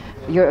 okay.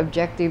 Your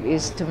objective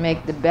is to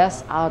make the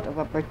best out of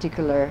a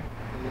particular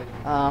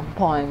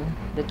poem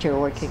that you're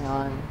working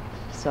on.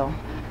 So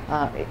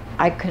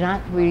I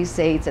cannot really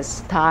say it's a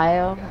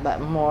style,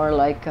 but more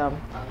like a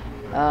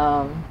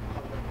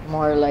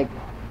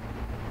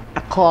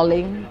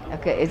calling.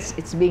 Okay,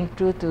 it's being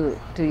true to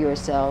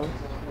yourself.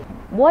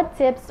 What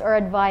tips or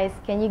advice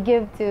can you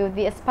give to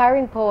the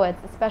aspiring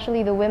poets,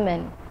 especially the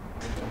women?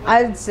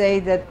 I'd say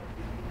that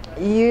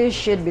you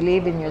should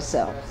believe in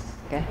yourself,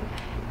 okay,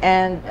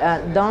 and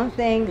don't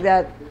think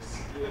that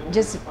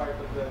just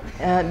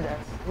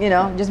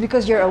just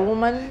because you're a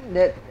woman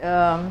that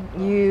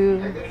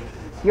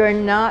you're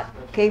not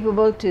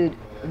capable to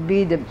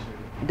be the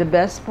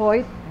best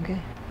poet, okay,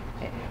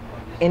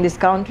 in this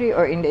country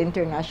or in the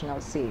international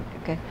scene,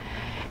 okay,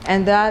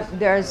 and that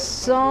there are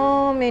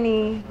so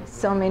many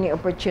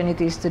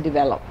opportunities to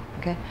develop,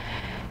 okay.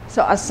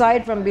 So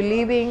aside from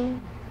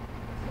believing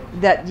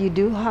that you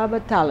do have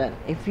a talent,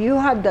 if you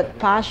have that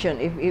passion,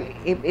 if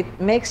it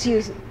makes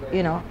you,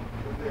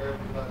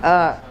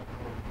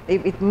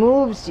 if it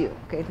moves you,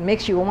 okay, it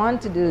makes you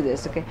want to do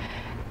this, okay,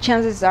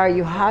 chances are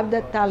you have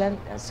that talent.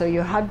 So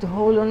you have to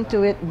hold on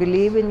to it,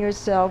 believe in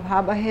yourself,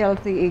 have a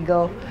healthy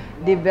ego,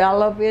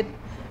 develop it,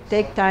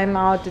 take time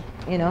out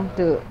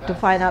to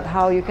find out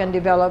how you can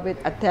develop it,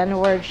 attend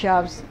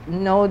workshops,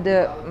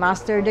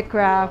 master the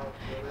craft,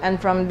 and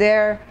from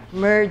there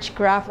merge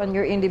craft and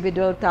your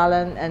individual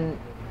talent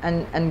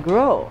and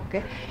grow,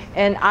 okay.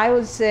 And I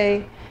would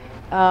say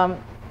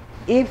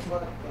if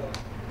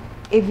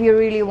you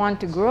really want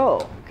to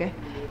grow, okay,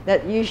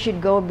 that you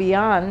should go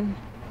beyond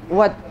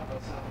whatever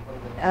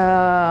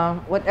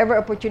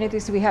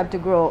opportunities we have to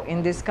grow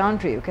in this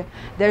country, okay.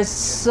 There's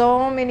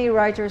so many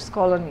writers'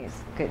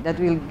 colonies, okay, that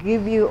will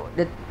give you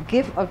the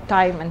gift of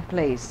time and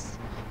place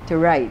to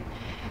write.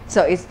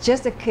 So it's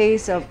just a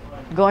case of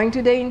going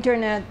to the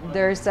internet.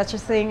 There's such a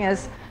thing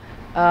as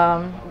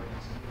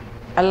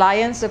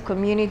Alliance of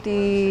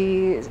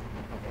Community,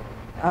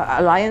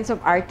 Alliance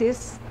of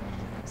Artists,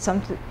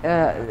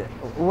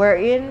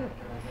 wherein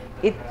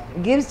it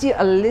gives you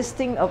a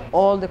listing of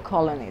all the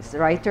colonies,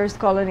 writers'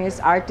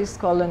 colonies, artists'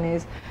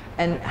 colonies,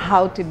 and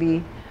how to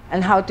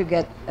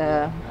get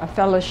a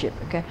fellowship,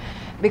 okay?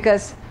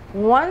 Because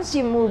once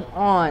you move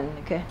on,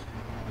 okay,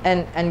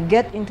 and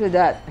get into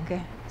that,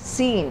 okay,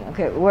 scene,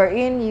 okay,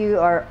 wherein you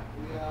are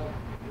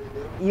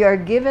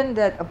given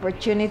that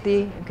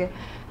opportunity, okay,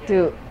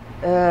 to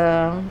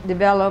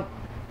develop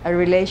a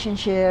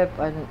relationship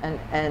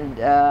and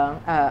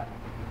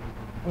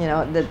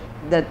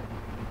that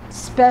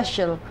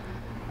special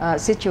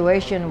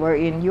situation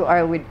wherein you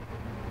are with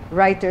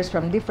writers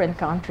from different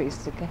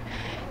countries, okay,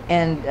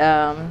 and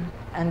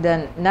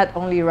then not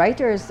only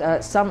writers,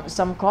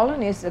 some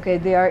colonies, okay,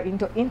 they are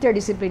into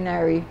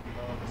interdisciplinary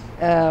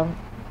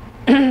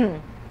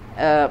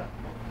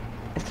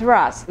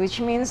thrust, which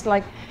means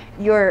like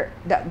the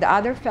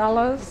other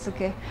fellows,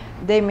 okay,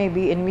 they may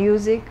be in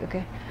music,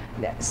 okay,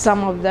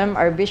 Some of them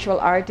are visual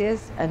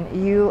artists, and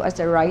you as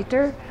a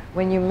writer,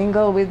 when you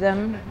mingle with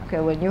them, okay,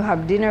 when you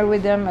have dinner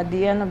with them, at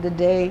the end of the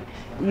day,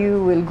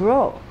 you will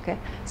grow. Okay,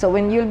 so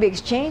when you'll be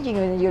exchanging,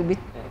 when you'll be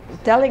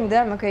telling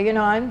them, okay, you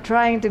know, I'm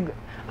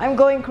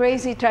going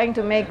crazy trying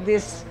to make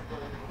this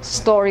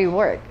story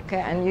work. Okay,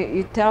 and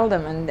you tell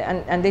them,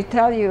 and they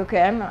tell you,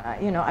 okay,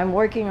 I'm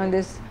working on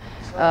this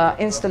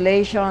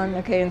installation,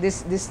 okay, and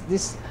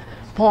this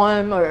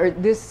poem or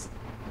this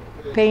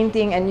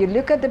painting, and you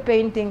look at the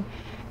painting,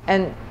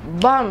 and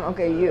bam,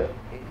 okay,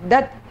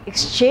 that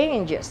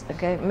exchanges,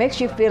 okay, makes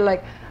you feel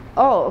like,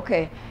 oh,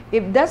 okay,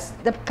 if that's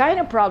the kind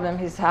of problem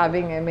he's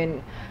having, I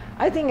mean,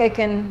 I think I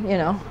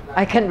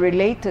can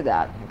relate to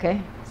that. Okay,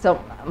 so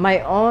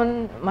my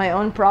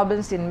own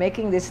problems in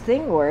making this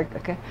thing work,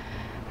 okay,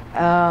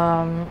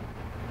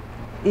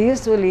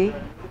 usually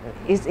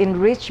is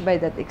enriched by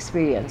that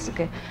experience.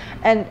 Okay,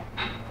 and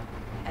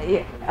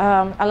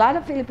a lot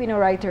of Filipino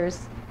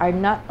writers are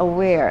not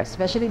aware,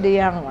 especially the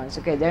young ones.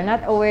 Okay, they're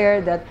not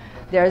aware that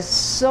there's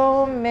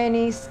so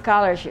many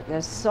scholarships,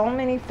 there's so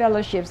many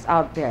fellowships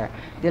out there.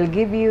 They'll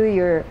give you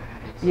your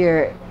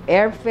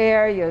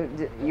airfare,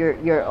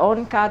 your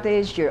own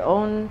cottage, your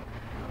own.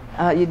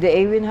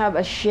 They even have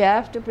a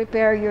chef to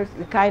prepare your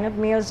kind of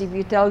meals. If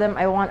you tell them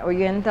I want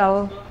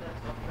Oriental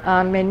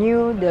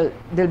menu,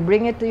 they'll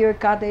bring it to your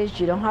cottage.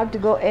 You don't have to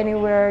go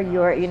anywhere.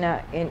 You're in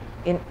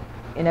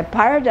a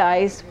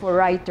paradise for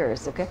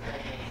writers. Okay,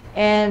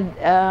 and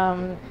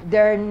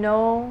there are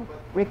no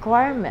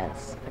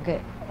requirements. Okay.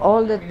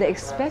 All that they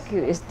expect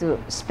you is to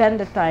spend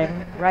the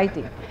time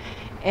writing.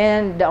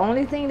 And the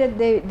only thing that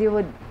they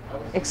would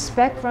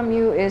expect from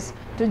you is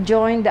to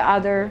join the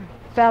other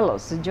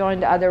fellows, to join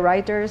the other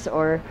writers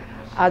or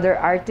other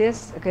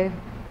artists, okay,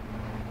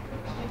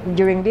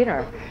 during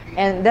dinner.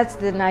 And that's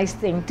the nice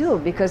thing too,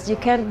 because you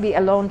can't be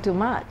alone too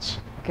much,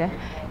 okay?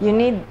 You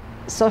need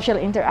social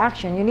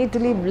interaction. You need to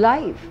live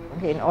life,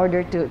 okay, in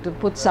order to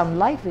put some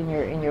life in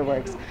your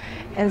works.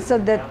 And so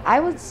that I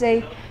would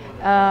say,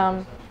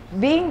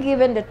 being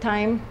given the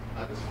time,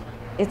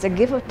 it's a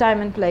gift of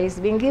time and place,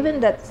 being given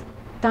that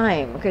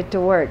time, okay,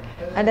 to work,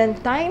 and then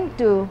time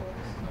to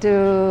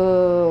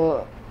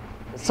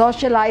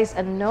socialize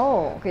and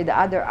know, okay, the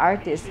other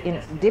artists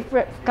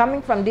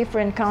coming from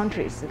different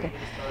countries, okay,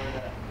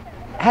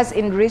 has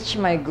enriched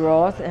my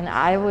growth. And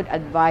I would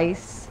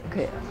advise,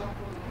 okay,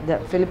 the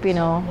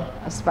Filipino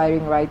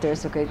aspiring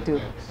writers, okay,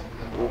 to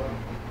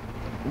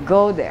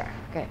go there,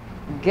 okay,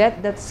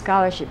 get that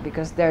scholarship,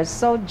 because they're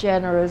so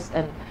generous,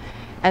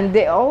 and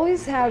they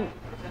always have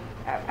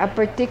a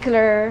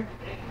particular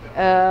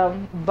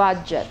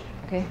budget,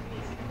 okay,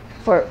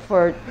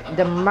 for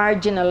the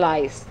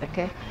marginalized,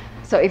 okay.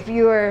 So if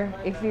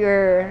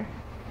you're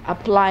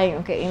applying,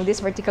 okay, in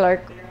this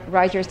particular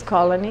writers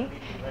colony,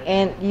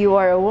 and you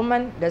are a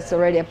woman, that's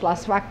already a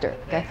plus factor,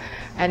 okay.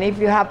 And if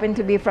you happen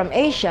to be from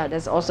Asia,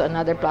 that's also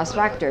another plus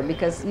factor,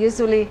 because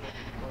usually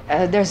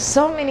there's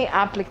so many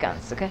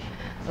applicants, okay.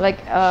 Like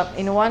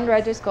in one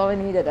writers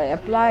colony that I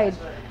applied,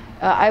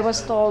 I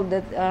was told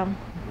that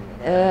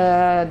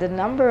the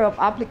number of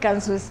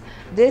applicants was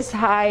this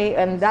high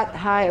and that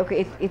high.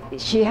 Okay,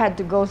 she had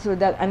to go through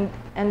that,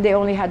 and they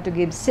only had to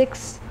give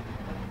 6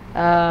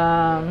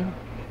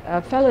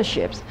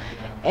 fellowships,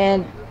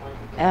 and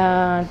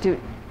to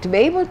be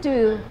able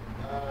to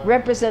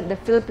represent the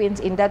Philippines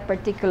in that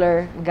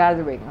particular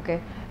gathering, okay,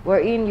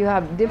 wherein you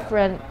have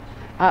different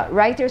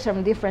writers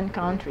from different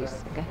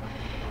countries, okay,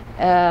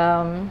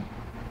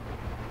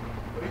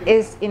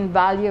 is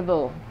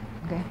invaluable,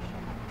 okay,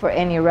 for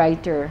any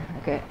writer,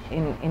 okay,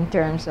 in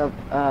terms of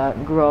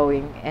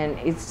growing. And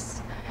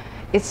it's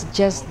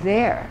just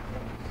there.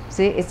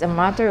 See, it's a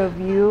matter of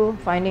you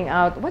finding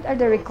out what are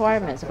the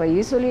requirements. But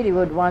usually they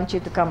would want you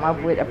to come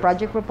up with a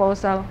project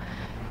proposal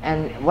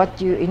and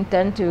what you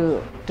intend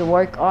to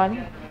work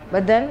on.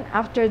 But then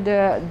after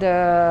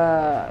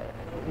the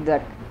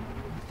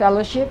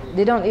fellowship,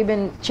 they don't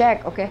even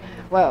check, okay,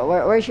 well,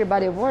 where's your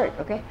body of work,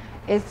 okay?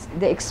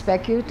 They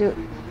expect you to,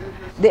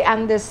 they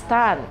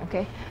understand,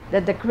 okay,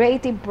 that the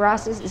creative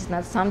process is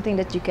not something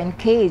that you can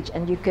cage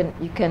and you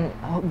can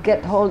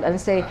get hold and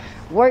say,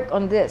 work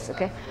on this,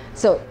 okay?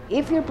 So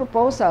if your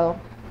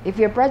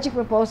project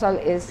proposal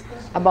is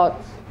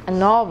about a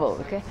novel,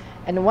 okay,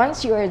 and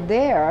once you are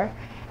there,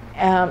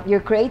 your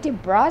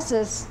creative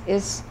process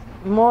is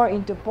more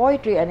into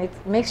poetry, and it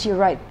makes you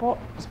write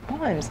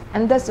poems,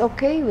 and that's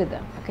okay with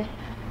them, okay,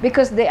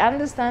 because they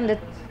understand that,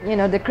 you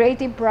know, the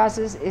creative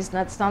process is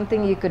not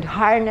something you could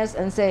harness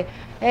and say,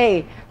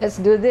 hey, let's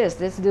do this,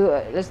 let's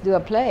do a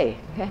play,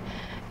 okay.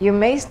 You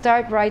may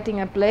start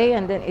writing a play,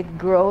 and then it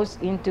grows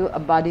into a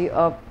body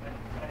of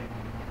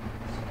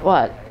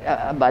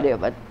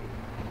a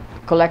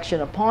collection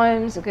of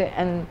poems, okay,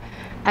 and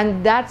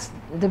that's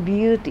the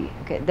beauty,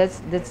 okay. That's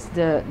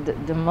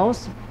the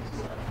most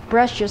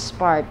precious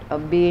part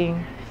of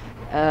being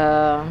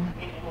a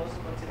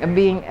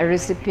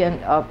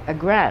recipient of a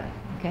grant,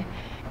 okay.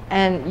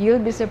 And you'll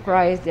be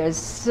surprised, there's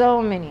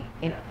so many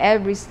in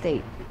every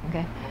state,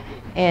 okay.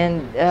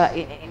 And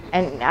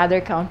and in other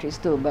countries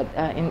too. But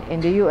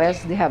in the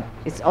U.S., they have,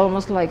 it's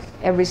almost like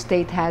every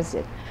state has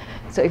it.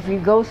 So if you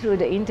go through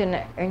the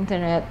internet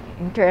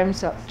in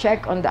terms of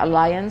check on the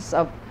alliance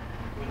of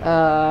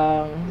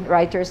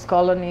writers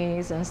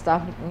colonies and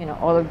stuff,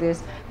 all of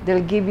this,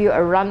 they'll give you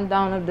a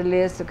rundown of the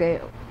list. Okay,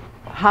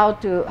 how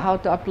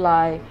to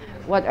apply,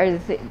 what are the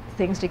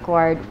things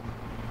required,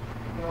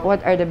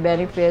 what are the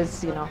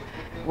benefits,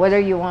 whether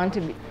you want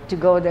to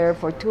go there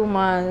for 2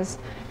 months,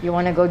 you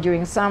want to go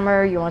during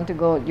summer, you want to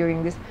go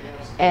during this,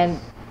 and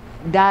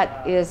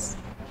that is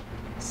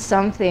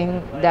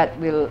something that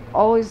will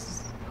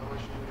always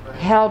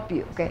help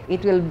you. Okay,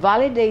 it will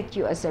validate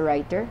you as a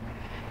writer.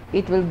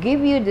 It will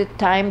give you the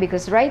time,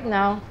 because right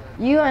now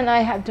you and I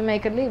have to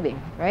make a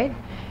living, right?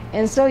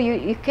 And so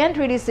you can't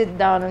really sit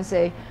down and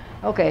say,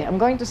 okay, I'm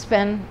going to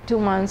spend 2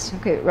 months,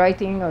 okay,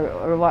 writing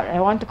or what,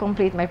 I want to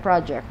complete my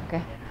project,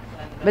 okay?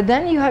 But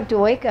then you have to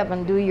wake up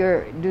and do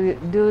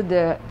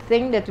the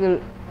thing that will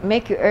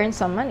make you earn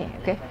some money,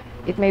 okay?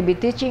 It may be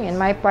teaching. In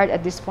my part,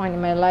 at this point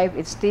in my life,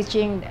 it's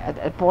teaching. At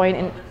a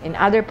point in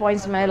other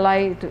points in my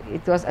life,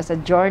 it was as a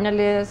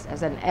journalist,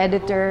 as an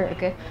editor,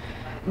 okay?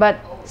 But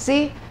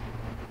see,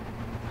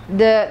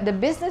 the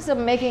business of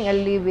making a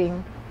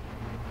living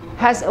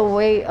has a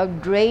way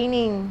of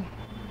draining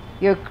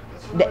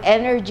the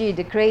energy,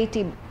 the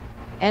creative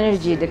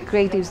energy, the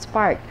creative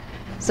spark.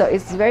 So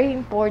it's very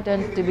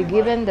important to be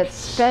given that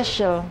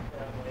special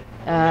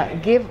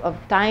gift of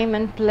time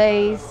and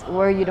place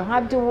where you don't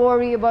have to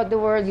worry about the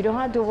world, you don't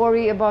have to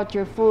worry about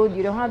your food,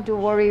 you don't have to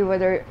worry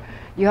whether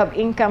you have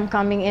income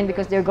coming in,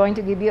 because they're going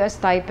to give you a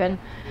stipend.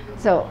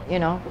 So,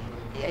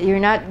 you're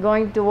not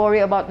going to worry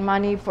about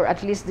money for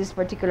at least this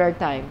particular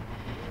time.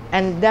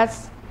 And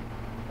that's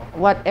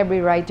what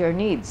every writer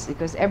needs,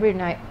 because every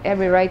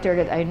writer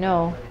that I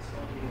know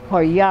who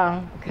are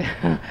young,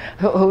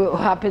 who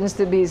happens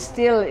to be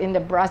still in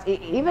the process,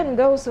 even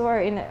those who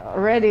are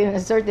already in a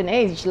certain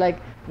age, like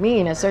me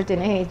in a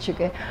certain age,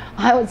 okay,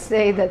 I would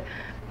say that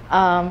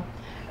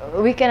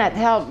we cannot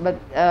help but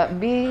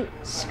be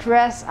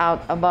stressed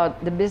out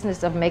about the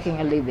business of making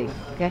a living,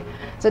 okay?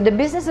 So the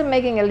business of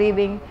making a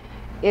living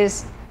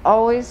is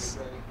always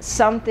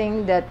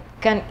something that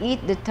can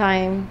eat the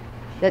time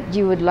that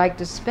you would like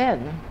to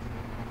spend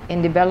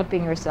in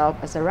developing yourself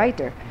as a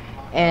writer.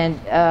 And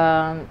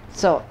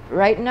so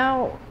right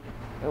now,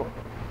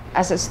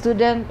 as a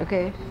student,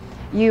 okay,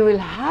 you will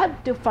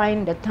have to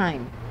find the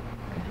time.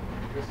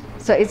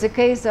 So it's a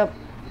case of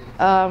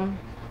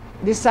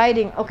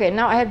deciding, okay,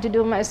 now I have to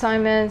do my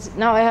assignments,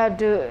 now I have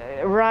to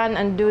run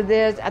and do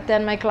this,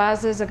 attend my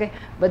classes, okay.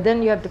 But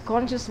then you have to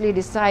consciously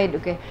decide,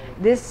 okay,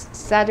 this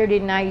Saturday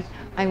night,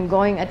 I'm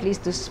going at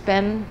least to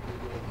spend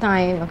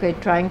time, okay,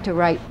 trying to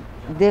write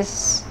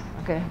this,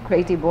 okay,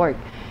 creative work.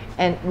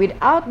 And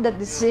without that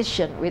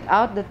decision,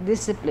 without that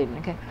discipline,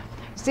 okay,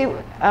 see,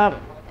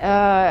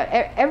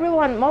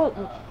 everyone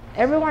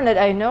that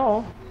I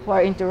know who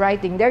are into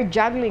writing, they're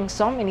juggling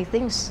so many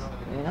things,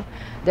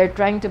 They're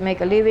trying to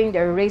make a living,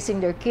 they're raising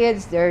their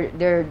kids, they're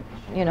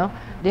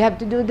they have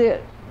to do the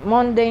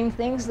mundane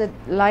things that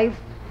life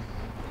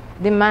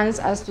demands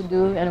us to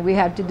do, and we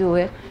have to do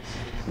it.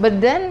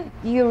 But then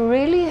you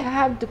really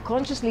have to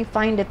consciously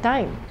find the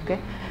time, okay?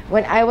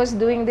 When I was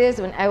doing this,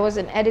 when I was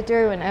an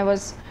editor, and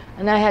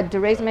I had to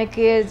raise my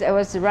kids, I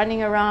was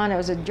running around, I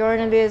was a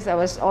journalist, I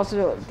was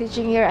also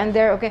teaching here and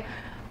there, okay?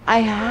 I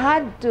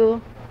had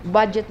to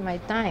budget my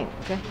time,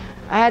 okay?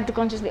 I had to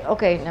consciously,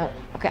 okay,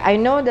 I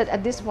know that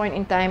at this point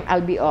in time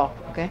I'll be off,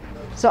 okay?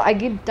 So I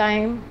give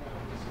time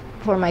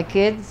for my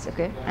kids,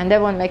 okay? And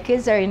then when my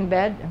kids are in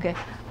bed, okay,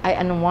 I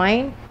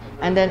unwind,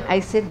 and then I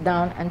sit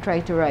down and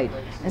try to write.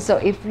 And so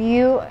if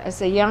you,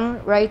 as a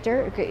young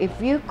writer, okay,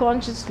 if you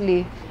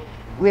consciously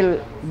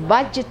will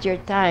budget your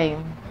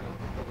time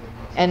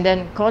and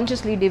then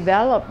consciously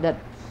develop that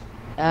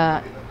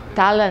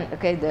talent,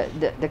 okay,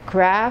 the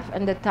craft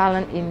and the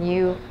talent in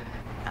you,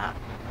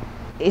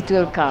 it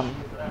will come.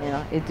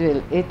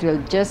 It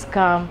will just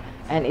come,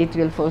 and it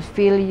will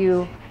fulfill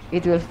you.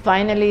 It will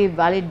finally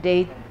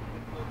validate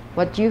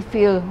what you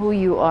feel, who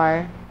you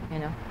are,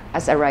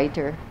 as a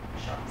writer.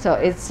 So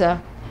it's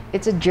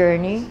a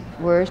journey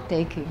worth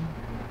taking.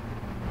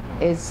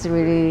 It's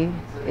really,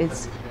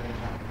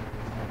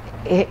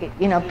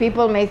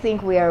 people may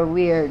think we are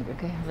weird,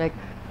 okay? Like,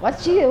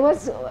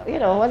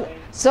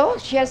 so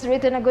she has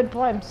written a good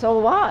poem, so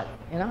what?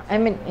 I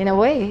mean, in a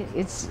way,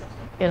 it's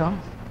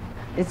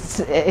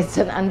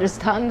an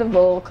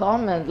understandable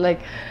comment,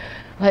 like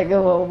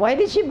why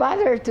did she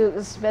bother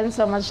to spend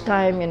so much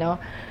time,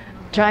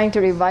 trying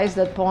to revise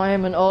that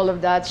poem and all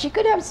of that? She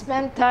could have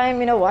spent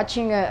time,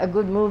 watching a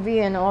good movie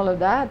and all of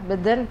that.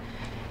 But then,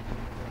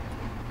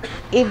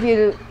 if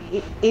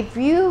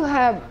you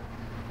have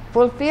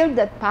fulfilled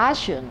that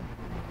passion,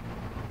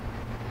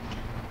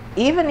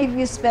 even if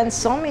you spend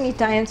so many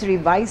times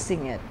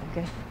revising it,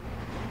 okay,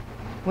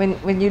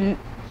 when you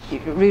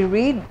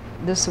reread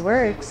those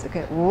works,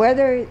 okay,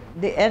 whether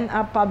they end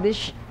up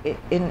published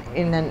in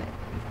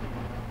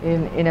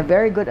a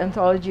very good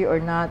anthology or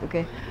not,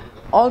 okay,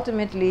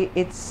 ultimately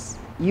it's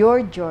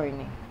your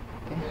journey,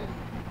 okay?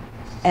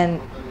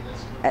 And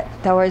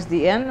towards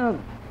the end of,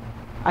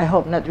 I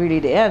hope not really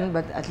the end,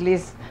 but at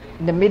least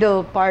in the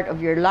middle part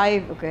of your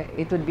life, okay,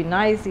 it would be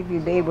nice if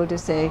you'd be able to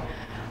say,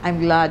 I'm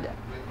glad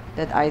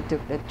that I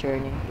took that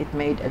journey. It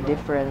made a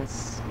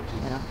difference.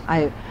 You know,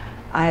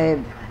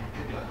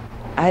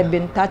 I've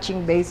been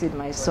touching base with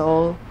my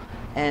soul,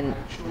 and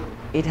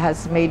it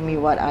has made me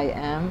what I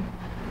am.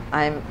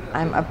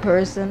 I'm a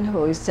person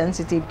who is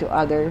sensitive to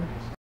other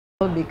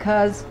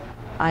because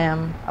I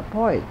am a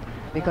poet,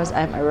 because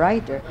I'm a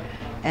writer,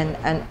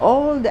 and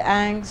all the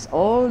angst,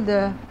 all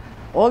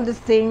the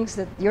things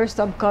that your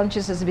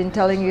subconscious has been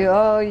telling you,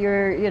 oh,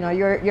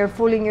 you're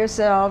fooling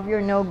yourself,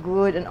 you're no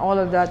good, and all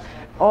of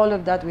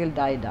that will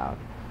die down.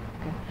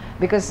 Okay?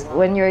 Because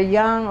when you're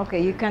young,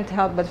 okay, you can't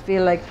help but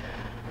feel like,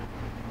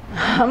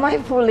 am I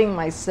fooling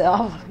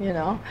myself, you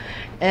know?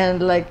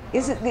 And like,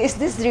 is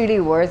this really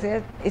worth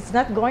it? It's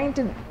not going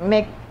to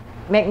make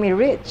me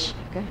rich,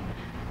 okay?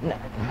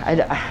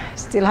 I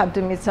still have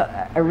to meet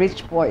a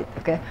rich poet,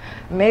 okay?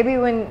 Maybe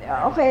when,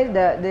 okay,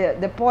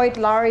 the poet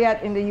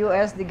laureate in the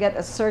US, they get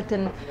a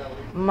certain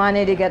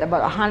money, they get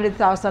about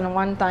 100,000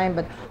 one time,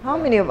 but how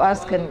many of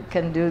us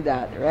can do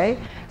that, right?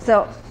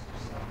 So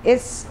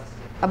it's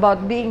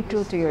about being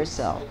true to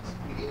yourself.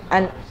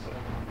 And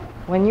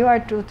when you are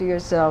true to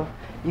yourself,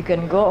 you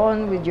can go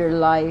on with your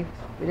life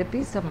with a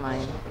peace of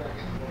mind,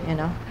 you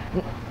know?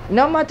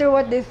 No matter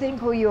what they think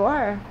who you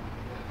are,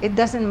 it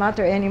doesn't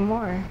matter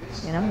anymore.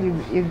 You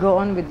know, you go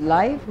on with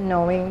life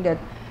knowing that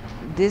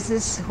this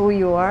is who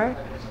you are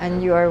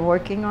and you are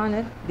working on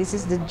it. This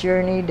is the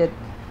journey that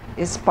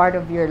is part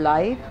of your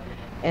life,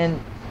 and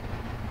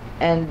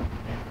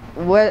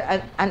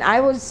I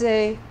would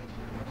say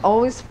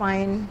always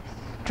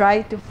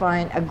try to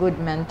find a good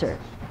mentor,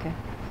 okay?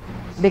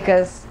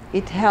 Because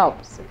it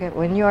helps. Okay,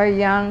 when you are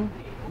young,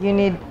 you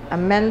need a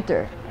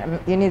mentor.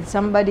 You need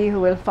somebody who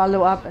will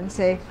follow up and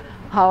say,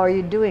 how are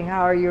you doing?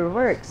 How are your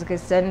works? Okay,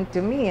 send it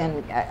to me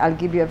and I'll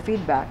give you a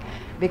feedback.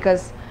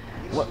 Because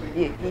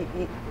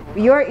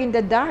you're in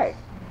the dark,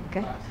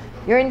 okay?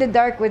 You're in the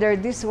dark whether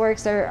these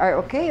works are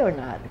okay or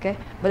not, okay?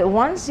 But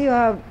once you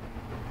have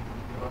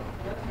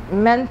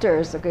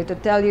mentors, okay, to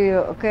tell you,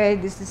 okay,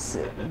 this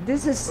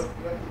is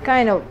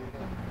kind of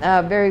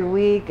very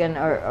weak, and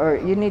or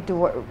you need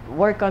to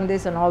work on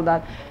this and all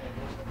that.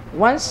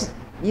 Once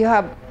you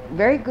have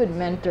very good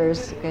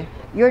mentors, okay,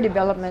 your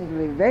development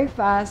will be very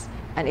fast,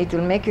 and it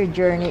will make your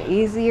journey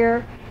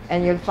easier,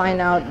 and you'll find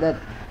out that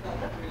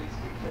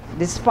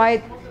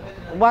despite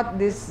what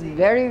this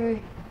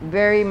very,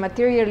 very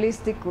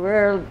materialistic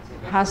world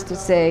has to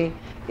say,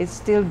 it's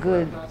still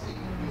good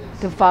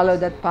to follow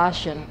that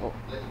passion,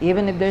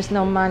 even if there's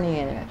no money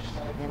in it,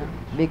 you know,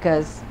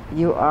 because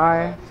you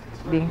are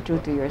being true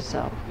to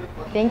yourself.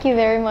 Thank you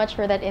very much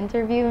for that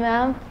interview,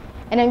 ma'am.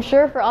 And I'm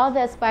sure for all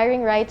the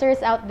aspiring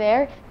writers out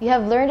there, you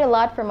have learned a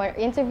lot from our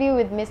interview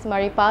with Miss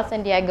Maripaz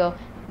Sandiego,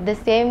 the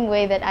same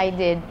way that I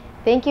did.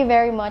 Thank you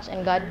very much,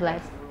 and God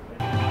bless.